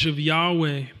knowledge of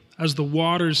Yahweh as the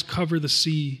waters cover the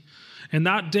sea. And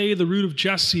that day the root of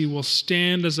Jesse will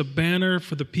stand as a banner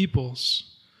for the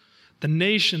peoples. The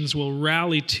nations will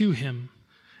rally to him,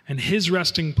 and his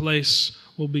resting place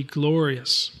will be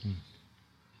glorious.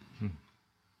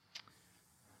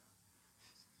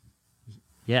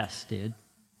 Yes, dude.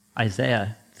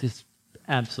 Isaiah, this is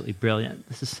absolutely brilliant.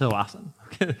 This is so awesome.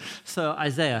 So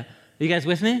Isaiah, are you guys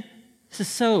with me? This is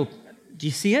so... Do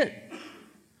you see it?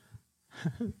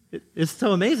 It's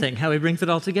so amazing how he brings it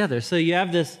all together. So you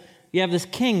have this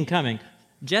king coming.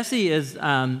 Jesse is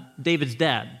David's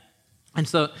dad. And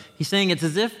so he's saying it's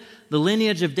as if the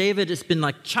lineage of David has been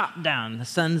like chopped down. The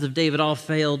sons of David all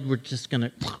failed. We're just going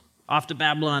to off to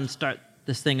Babylon, start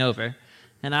this thing over.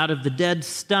 And out of the dead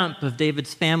stump of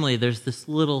David's family, there's this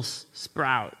little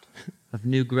sprout of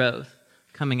new growth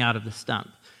coming out of the stump.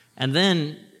 And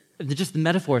then just the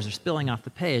metaphors are spilling off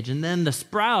the page. And then the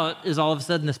sprout is all of a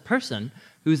sudden this person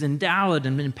who's endowed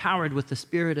and empowered with the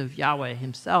Spirit of Yahweh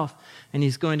himself. And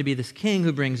he's going to be this king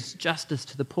who brings justice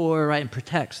to the poor, right, and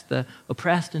protects the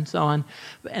oppressed and so on.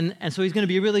 And so he's going to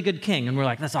be a really good king. And we're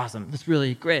like, that's awesome. That's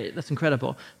really great. That's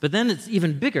incredible. But then it's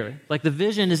even bigger. Like the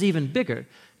vision is even bigger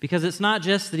because it's not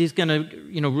just that he's going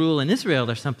to, rule in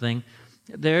Israel or something.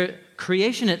 Their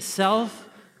creation itself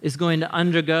is going to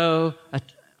undergo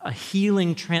a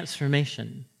healing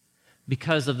transformation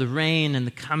because of the reign and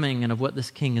the coming and of what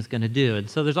this king is going to do. And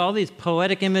so there's all these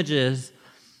poetic images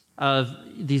of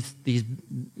these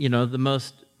the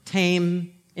most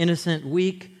tame, innocent,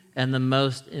 weak, and the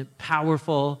most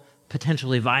powerful,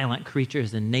 potentially violent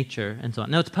creatures in nature and so on.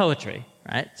 No, it's poetry,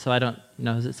 right? So I don't,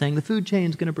 is it saying the food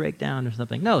chain is going to break down or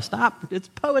something? No, stop. It's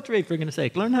poetry, for goodness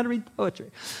sake. Learn how to read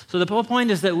poetry. So the whole point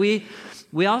is that we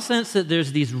all sense that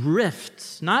there's these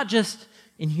rifts, not just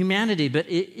in humanity, but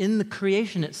in the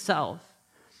creation itself.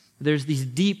 There's these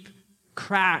deep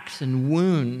cracks and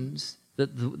wounds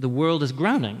that the world is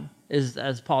groaning is,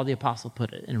 as Paul the Apostle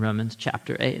put it in Romans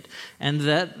chapter 8. And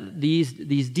that these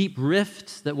deep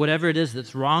rifts, that whatever it is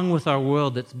that's wrong with our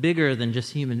world that's bigger than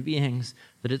just human beings,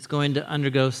 that it's going to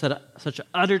undergo such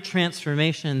utter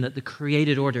transformation that the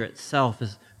created order itself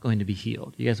is going to be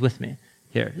healed. You guys with me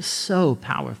here? It's so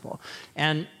powerful.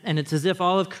 And it's as if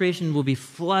all of creation will be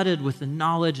flooded with the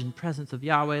knowledge and presence of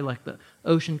Yahweh like the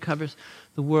ocean covers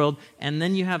the world. And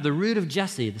then you have the root of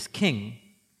Jesse, this king,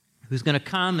 who's going to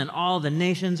come, and all the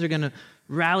nations are going to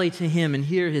rally to him and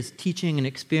hear his teaching and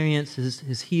experience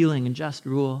his healing and just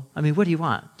rule. I mean, what do you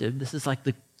want, dude? This is like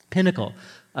the pinnacle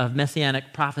of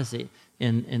messianic prophecy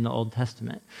in the Old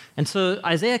Testament. And so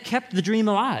Isaiah kept the dream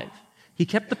alive. He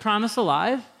kept the promise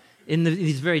alive in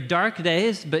these very dark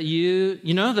days, but you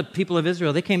know, the people of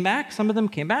Israel, they came back. Some of them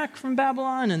came back from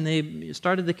Babylon, and they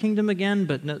started the kingdom again,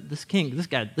 but no,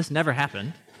 this never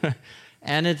happened.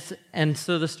 And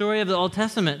so the story of the Old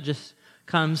Testament just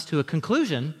comes to a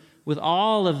conclusion with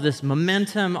all of this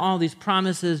momentum, all these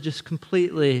promises just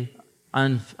completely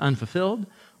unfulfilled,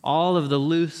 all of the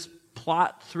loose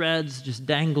plot threads just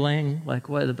dangling, like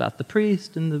what about the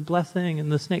priest and the blessing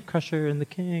and the snake crusher and the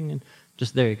king, and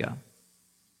just there you go.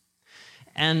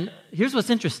 And here's what's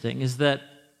interesting is that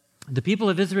the people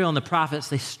of Israel and the prophets,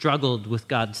 they struggled with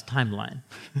God's timeline.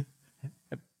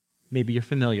 Maybe you're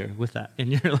familiar with that in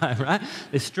your life, right?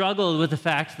 They struggled with the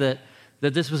fact that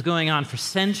this was going on for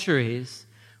centuries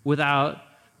without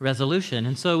resolution.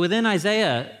 And so within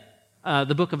Isaiah,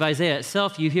 the book of Isaiah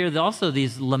itself, you hear also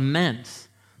these laments,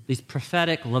 these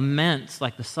prophetic laments,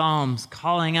 like the Psalms,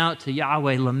 calling out to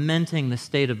Yahweh, lamenting the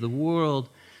state of the world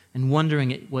and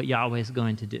wondering what Yahweh is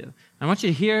going to do. I want you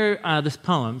to hear this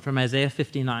poem from Isaiah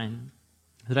 59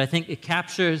 that I think it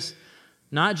captures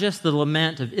not just the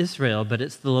lament of Israel, but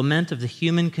it's the lament of the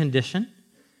human condition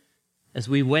as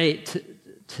we wait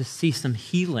to see some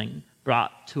healing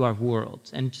brought to our world.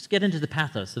 And just get into the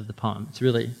pathos of the poem. It's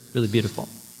really, really beautiful.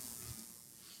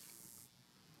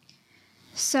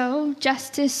 So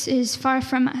justice is far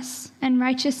from us, and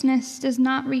righteousness does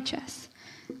not reach us.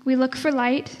 We look for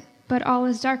light, but all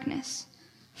is darkness.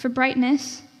 For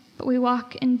brightness, but we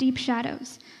walk in deep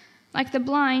shadows. Like the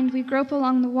blind, we grope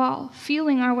along the wall,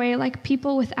 feeling our way like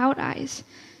people without eyes.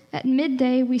 At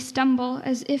midday, we stumble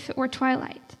as if it were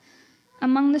twilight.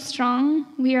 Among the strong,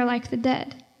 we are like the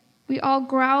dead. We all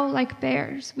growl like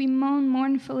bears. We moan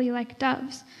mournfully like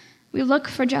doves. We look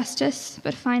for justice,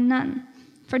 but find none.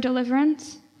 For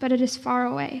deliverance, but it is far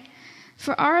away.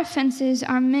 For our offenses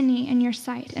are many in your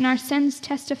sight, and our sins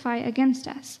testify against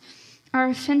us. Our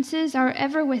offenses are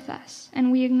ever with us, and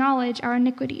we acknowledge our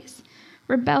iniquities.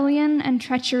 Rebellion and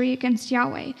treachery against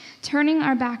Yahweh, turning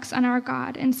our backs on our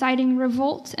God, inciting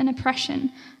revolt and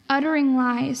oppression, uttering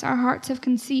lies our hearts have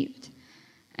conceived.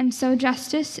 And so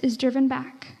justice is driven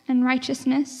back, and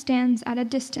righteousness stands at a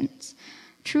distance.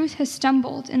 Truth has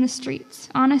stumbled in the streets.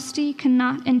 Honesty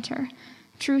cannot enter.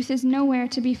 Truth is nowhere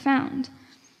to be found.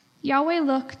 Yahweh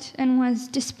looked and was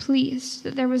displeased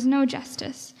that there was no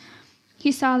justice.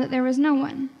 He saw that there was no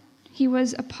one. He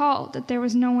was appalled that there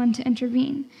was no one to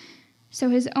intervene. So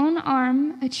his own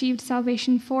arm achieved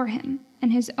salvation for him,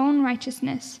 and his own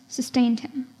righteousness sustained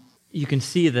him. You can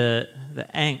see the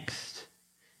angst,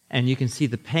 and you can see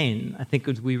the pain. I think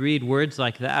as we read words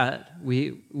like that,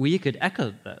 we could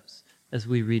echo those as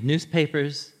we read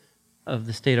newspapers of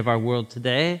the state of our world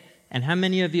today. And how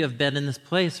many of you have been in this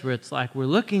place where it's like we're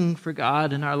looking for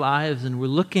God in our lives, and we're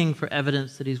looking for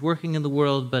evidence that he's working in the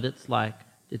world, but it's like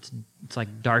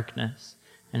darkness.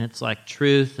 And it's like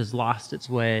truth has lost its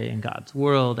way in God's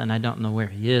world, and I don't know where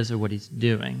he is or what he's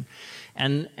doing.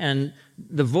 And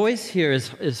the voice here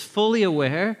is fully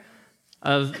aware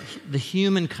of the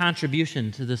human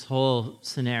contribution to this whole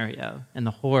scenario and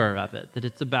the horror of it, that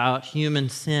it's about human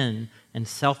sin and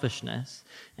selfishness,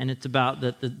 and it's about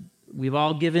that we've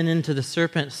all given into the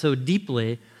serpent so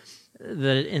deeply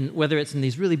that whether it's in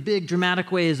these really big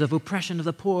dramatic ways of oppression of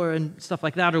the poor and stuff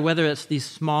like that, or whether it's these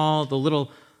small, the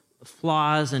little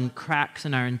flaws and cracks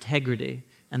in our integrity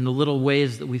and the little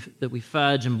ways that we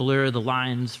fudge and blur the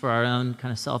lines for our own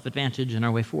kind of self-advantage and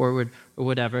our way forward or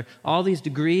whatever, all these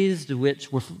degrees to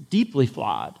which we're deeply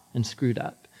flawed and screwed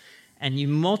up. And you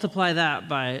multiply that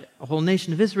by a whole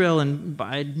nation of Israel and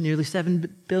by nearly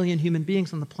 7 billion human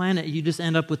beings on the planet, you just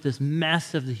end up with this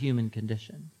mess of the human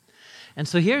condition. And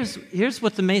so here's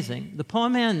what's amazing. The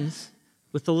poem ends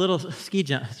with the little ski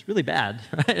jump. It's really bad,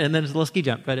 right? And then there's a little ski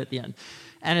jump right at the end.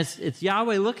 And it's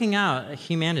Yahweh looking out at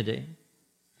humanity.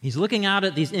 He's looking out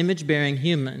at these image-bearing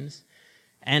humans.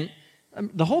 And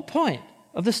the whole point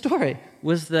of the story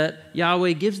was that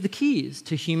Yahweh gives the keys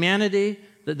to humanity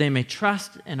that they may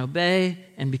trust and obey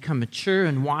and become mature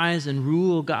and wise and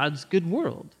rule God's good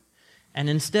world. And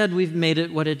instead, we've made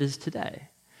it what it is today.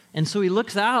 And so he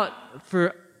looks out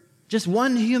for just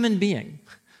one human being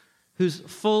who's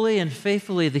fully and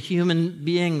faithfully the human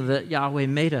being that Yahweh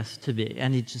made us to be,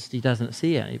 and he doesn't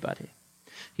see anybody.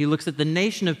 He looks at the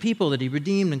nation of people that he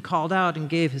redeemed and called out and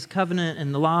gave his covenant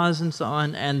and the laws and so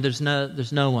on, and there's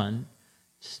no one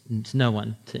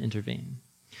to intervene.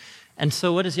 And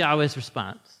so what is Yahweh's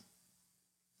response?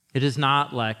 It is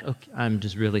not like, okay, I'm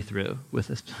just really through with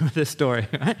this story,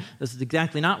 right? This is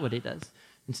exactly not what he does.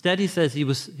 Instead, he says he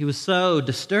was so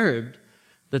disturbed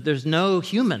that there's no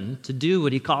human to do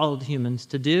what he called humans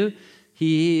to do.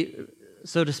 He,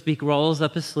 so to speak, rolls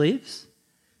up his sleeves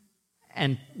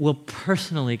and will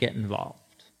personally get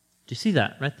involved. Do you see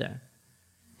that right there?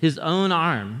 His own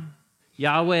arm,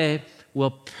 Yahweh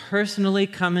will personally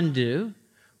come and do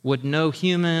what no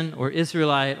human or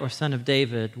Israelite or son of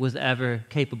David was ever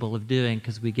capable of doing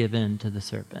because we give in to the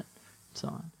serpent, and so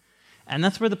on. And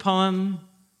that's where the poem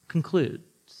concludes.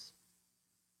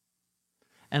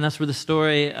 And that's where the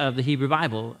story of the Hebrew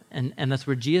Bible, and that's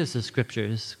where Jesus'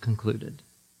 scriptures concluded.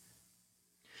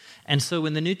 And so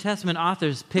when the New Testament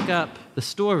authors pick up the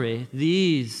story,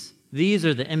 these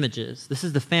are the images. This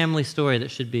is the family story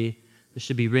that should be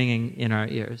ringing in our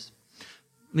ears.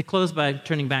 Let me close by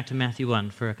turning back to Matthew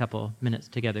 1 for a couple minutes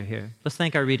together here. Let's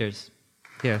thank our readers.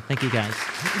 Here, thank you guys.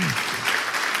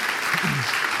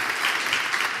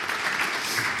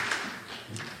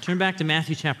 Turn back to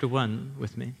Matthew chapter 1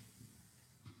 with me.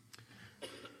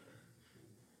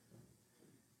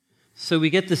 So we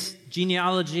get this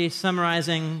genealogy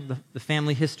summarizing the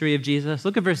family history of Jesus.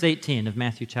 Look at verse 18 of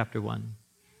Matthew chapter 1.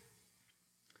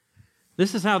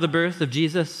 This is how the birth of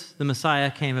Jesus, the Messiah,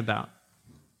 came about.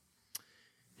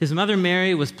 His mother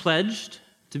Mary was pledged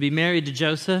to be married to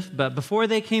Joseph, but before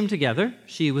they came together,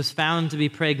 she was found to be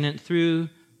pregnant through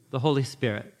the Holy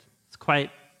Spirit. It's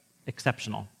quite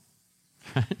exceptional.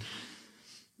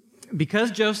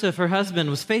 Because Joseph, her husband,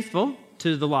 was faithful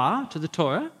to the law, to the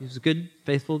Torah, he was a good,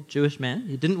 faithful Jewish man.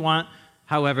 He didn't want,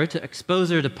 however, to expose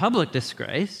her to public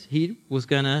disgrace. He was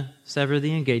going to sever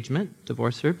the engagement,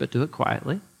 divorce her, but do it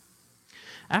quietly.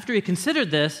 After he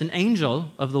considered this, an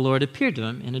angel of the Lord appeared to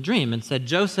him in a dream and said,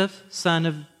 Joseph, son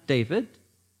of David,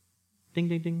 ding,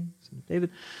 ding, ding, son of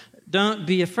David, don't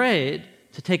be afraid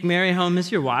to take Mary home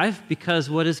as your wife, because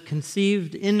what is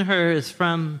conceived in her is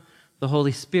from the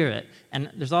Holy Spirit. And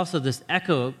there's also this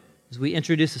echo, as we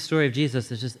introduce the story of Jesus,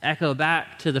 there's this echo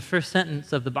back to the first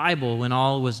sentence of the Bible when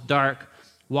all was dark,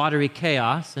 watery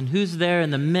chaos. And who's there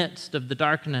in the midst of the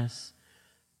darkness?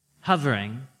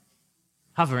 Hovering,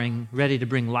 ready to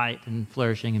bring light and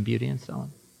flourishing and beauty and so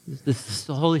on. This is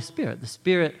the Holy Spirit, the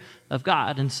Spirit of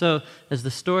God. And so as the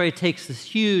story takes this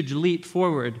huge leap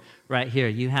forward right here,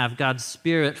 you have God's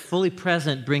Spirit fully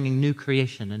present, bringing new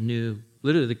creation,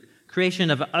 literally the creation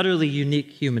of an utterly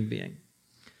unique human being.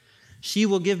 She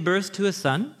will give birth to a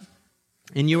son,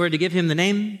 and you are to give him the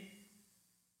name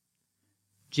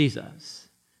Jesus.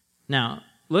 Now,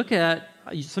 look at,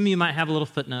 some of you might have a little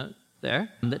footnote there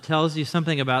that tells you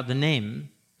something about the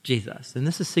name Jesus, and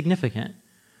this is significant.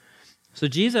 So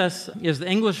Jesus is the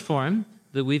English form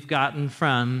that we've gotten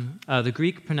from the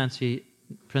Greek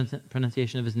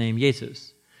pronunciation of his name,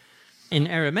 Jesus. In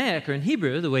Aramaic or in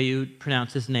Hebrew, the way you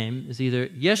pronounce his name is either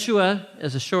Yeshua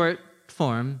as a short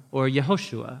form or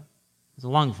Yehoshua as a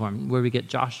long form, where we get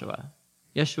Joshua,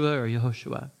 Yeshua or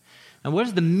Yehoshua. And what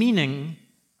is the meaning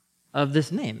of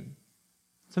this name?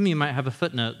 Some of you might have a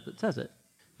footnote that says it.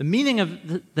 The meaning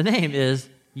of the name is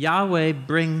Yahweh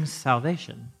brings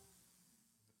salvation.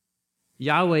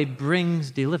 Yahweh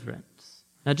brings deliverance.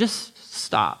 Now just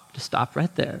stop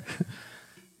right there.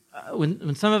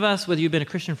 When some of us, whether you've been a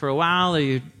Christian for a while or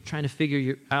you're trying to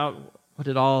figure out what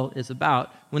it all is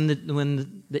about, when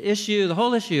the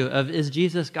whole issue of is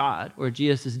Jesus God or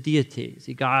Jesus is deity, is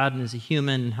he God and is he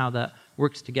human, and how that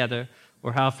works together,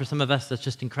 or how for some of us that's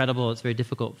just incredible, it's very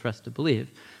difficult for us to believe.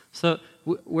 So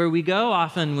where we go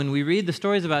often when we read the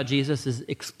stories about Jesus is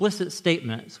explicit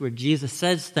statements where Jesus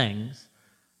says things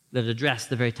that address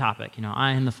the very topic.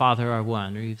 I and the Father are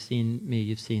one, or you've seen me,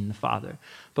 you've seen the Father.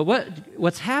 But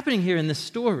what's happening here in this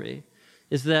story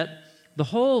is that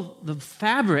the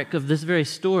fabric of this very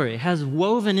story has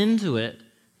woven into it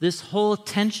this whole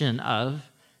tension of,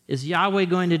 is Yahweh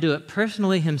going to do it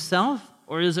personally himself,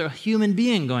 or is a human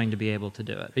being going to be able to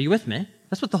do it? Are you with me?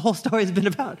 That's what the whole story has been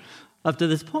about up to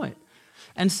this point.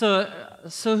 And so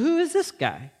who is this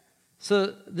guy?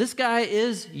 So this guy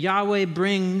is Yahweh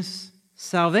brings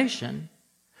salvation.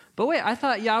 But wait, I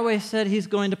thought Yahweh said he's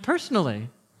going to personally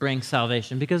bring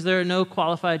salvation because there are no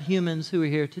qualified humans who are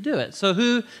here to do it. So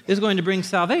who is going to bring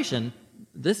salvation?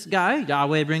 This guy,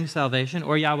 Yahweh brings salvation,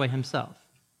 or Yahweh himself?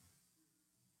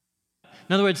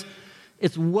 In other words,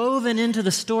 it's woven into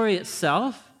the story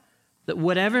itself that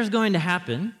whatever's going to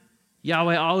happen,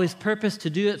 Yahweh always purposed to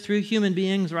do it through human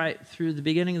beings right through the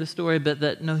beginning of the story, but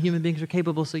that no human beings are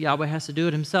capable, so Yahweh has to do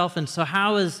it himself. And so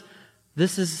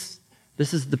this is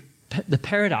the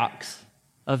paradox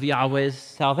of Yahweh's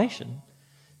salvation,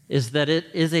 is that it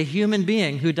is a human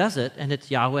being who does it, and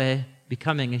it's Yahweh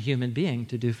becoming a human being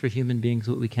to do for human beings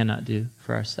what we cannot do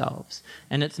for ourselves.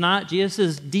 And it's not,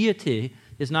 Jesus' deity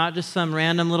is not just some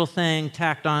random little thing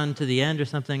tacked on to the end or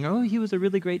something. Oh, he was a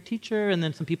really great teacher, and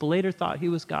then some people later thought he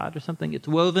was God or something. It's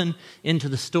woven into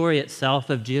the story itself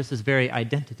of Jesus' very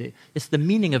identity. It's the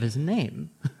meaning of his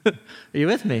name. Are you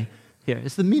with me here?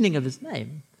 It's the meaning of his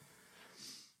name.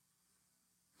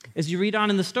 As you read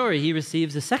on in the story, he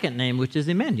receives a second name, which is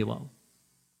Emmanuel,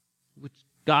 which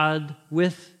God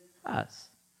with us.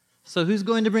 So who's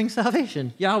going to bring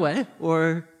salvation? Yahweh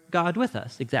or God with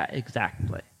us?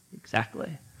 Exactly.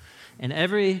 And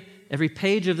every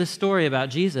page of this story about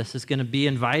Jesus is going to be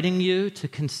inviting you to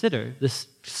consider this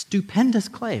stupendous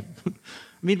claim. I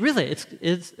mean, really,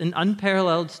 it's an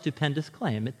unparalleled, stupendous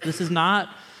claim. This is not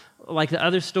like the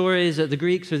other stories that the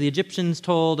Greeks or the Egyptians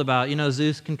told about,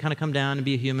 Zeus can kind of come down and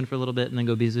be a human for a little bit and then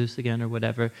go be Zeus again or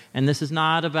whatever. And this is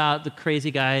not about the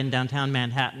crazy guy in downtown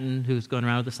Manhattan who's going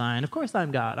around with a sign, of course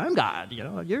I'm God,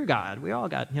 you're God, we're all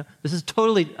God. This is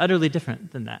totally, utterly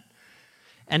different than that.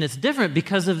 And it's different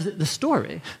because of the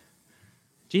story.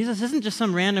 Jesus isn't just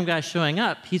some random guy showing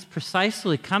up. He's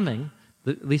precisely coming,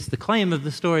 at least the claim of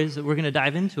the stories that we're going to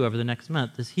dive into over the next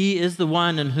month, is he is the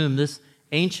one in whom this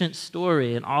ancient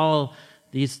story and all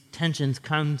these tensions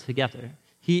come together.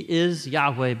 He is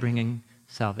Yahweh bringing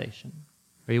salvation.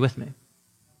 Are you with me?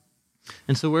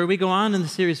 And so where we go on in the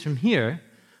series from here,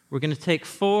 we're going to take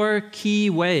 4 key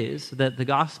ways that the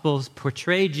Gospels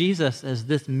portray Jesus as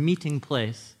this meeting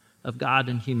place of God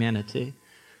and humanity.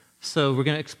 So we're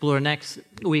going to explore next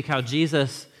week how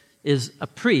Jesus is a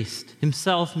priest,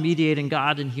 himself mediating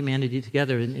God and humanity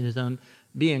together in his own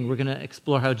being. We're going to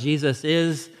explore how Jesus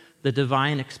is the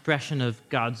divine expression of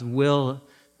God's will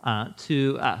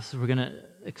to us. We're going to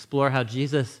explore how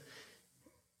Jesus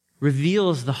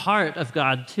reveals the heart of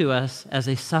God to us as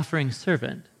a suffering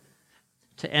servant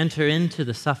to enter into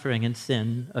the suffering and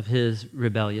sin of his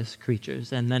rebellious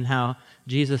creatures. And then how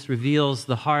Jesus reveals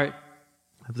the heart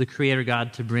of the Creator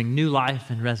God to bring new life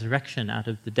and resurrection out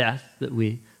of the death that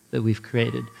we've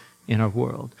created in our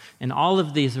world. And all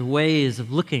of these are ways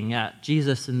of looking at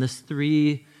Jesus in this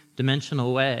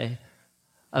 3-dimensional way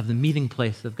of the meeting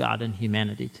place of God and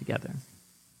humanity together.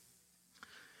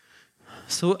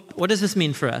 So what does this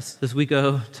mean for us as we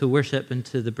go to worship and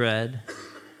to the bread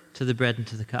and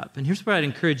to the cup? And here's where I'd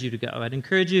encourage you to go. I'd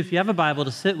encourage you, if you have a Bible,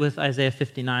 to sit with Isaiah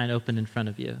 59 open in front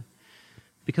of you.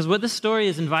 Because what this story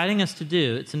is inviting us to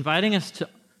do, it's inviting us to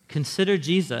consider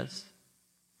Jesus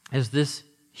as this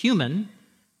human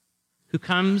who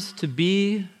comes to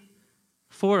be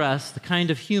for us the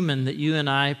kind of human that you and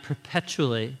I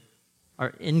perpetually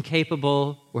are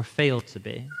incapable or fail to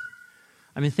be.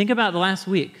 I mean, think about the last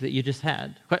week that you just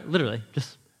had. Quite literally,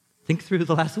 just think through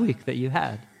the last week that you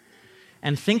had.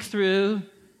 And think through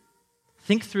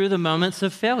the moments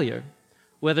of failure,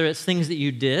 whether it's things that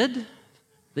you did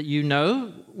that you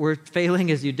know were failing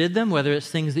as you did them, whether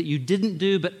it's things that you didn't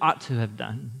do but ought to have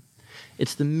done.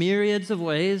 It's the myriads of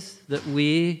ways that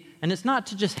and it's not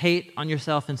to just hate on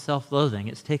yourself and self-loathing,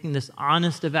 it's taking this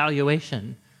honest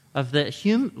evaluation of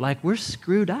we're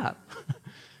screwed up.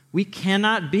 We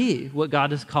cannot be what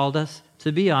God has called us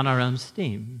to be on our own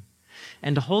steam.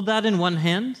 And to hold that in one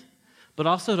hand, but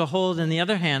also to hold in the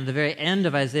other hand the very end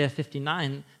of Isaiah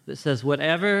 59 that says,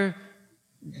 whatever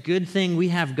good thing we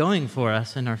have going for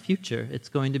us in our future, it's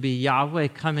going to be Yahweh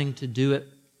coming to do it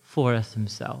for us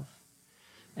himself.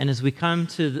 And as we come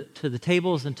to the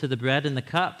tables and to the bread and the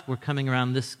cup, we're coming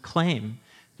around this claim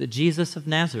that Jesus of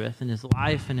Nazareth in his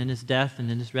life and in his death and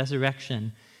in his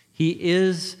resurrection, he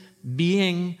is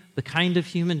being the kind of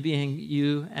human being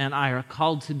you and I are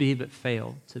called to be but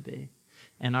fail to be.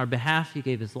 And on our behalf, he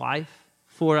gave his life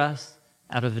for us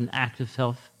out of an act of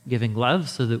self-giving love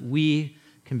so that we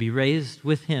can be raised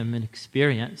with him and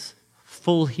experience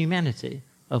full humanity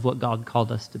of what God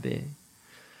called us to be.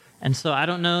 And so I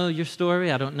don't know your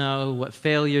story. I don't know what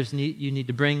failures you need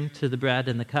to bring to the bread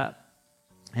and the cup,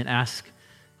 and ask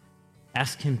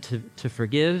him to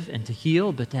forgive and to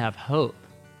heal, but to have hope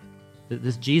that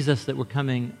this Jesus that we're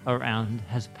coming around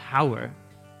has power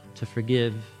to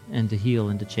forgive and to heal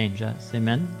and to change us.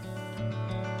 Amen?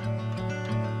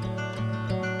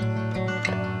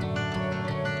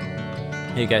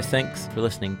 Hey guys, thanks for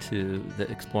listening to the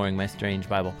Exploring My Strange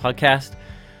Bible podcast.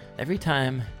 Every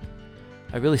time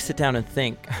I really sit down and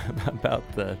think about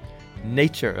the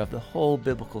nature of the whole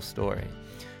biblical story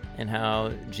and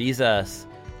how Jesus,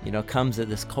 comes at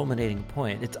this culminating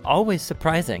point. It's always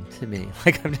surprising to me.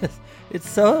 It's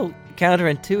so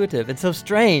counterintuitive and so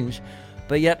strange,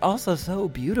 but yet also so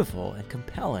beautiful and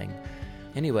compelling.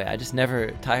 Anyway, I just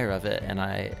never tire of it, and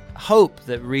I hope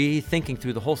that rethinking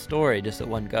through the whole story just at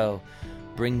one go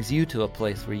brings you to a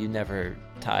place where you never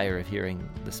tire of hearing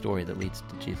the story that leads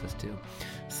to Jesus too.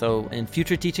 So in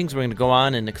future teachings, we're going to go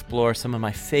on and explore some of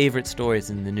my favorite stories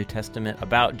in the New Testament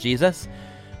about Jesus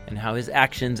and how his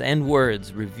actions and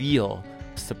words reveal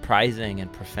surprising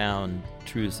and profound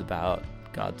truths about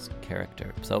God's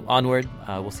character. So onward,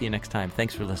 we'll see you next time.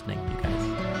 Thanks for listening, you guys.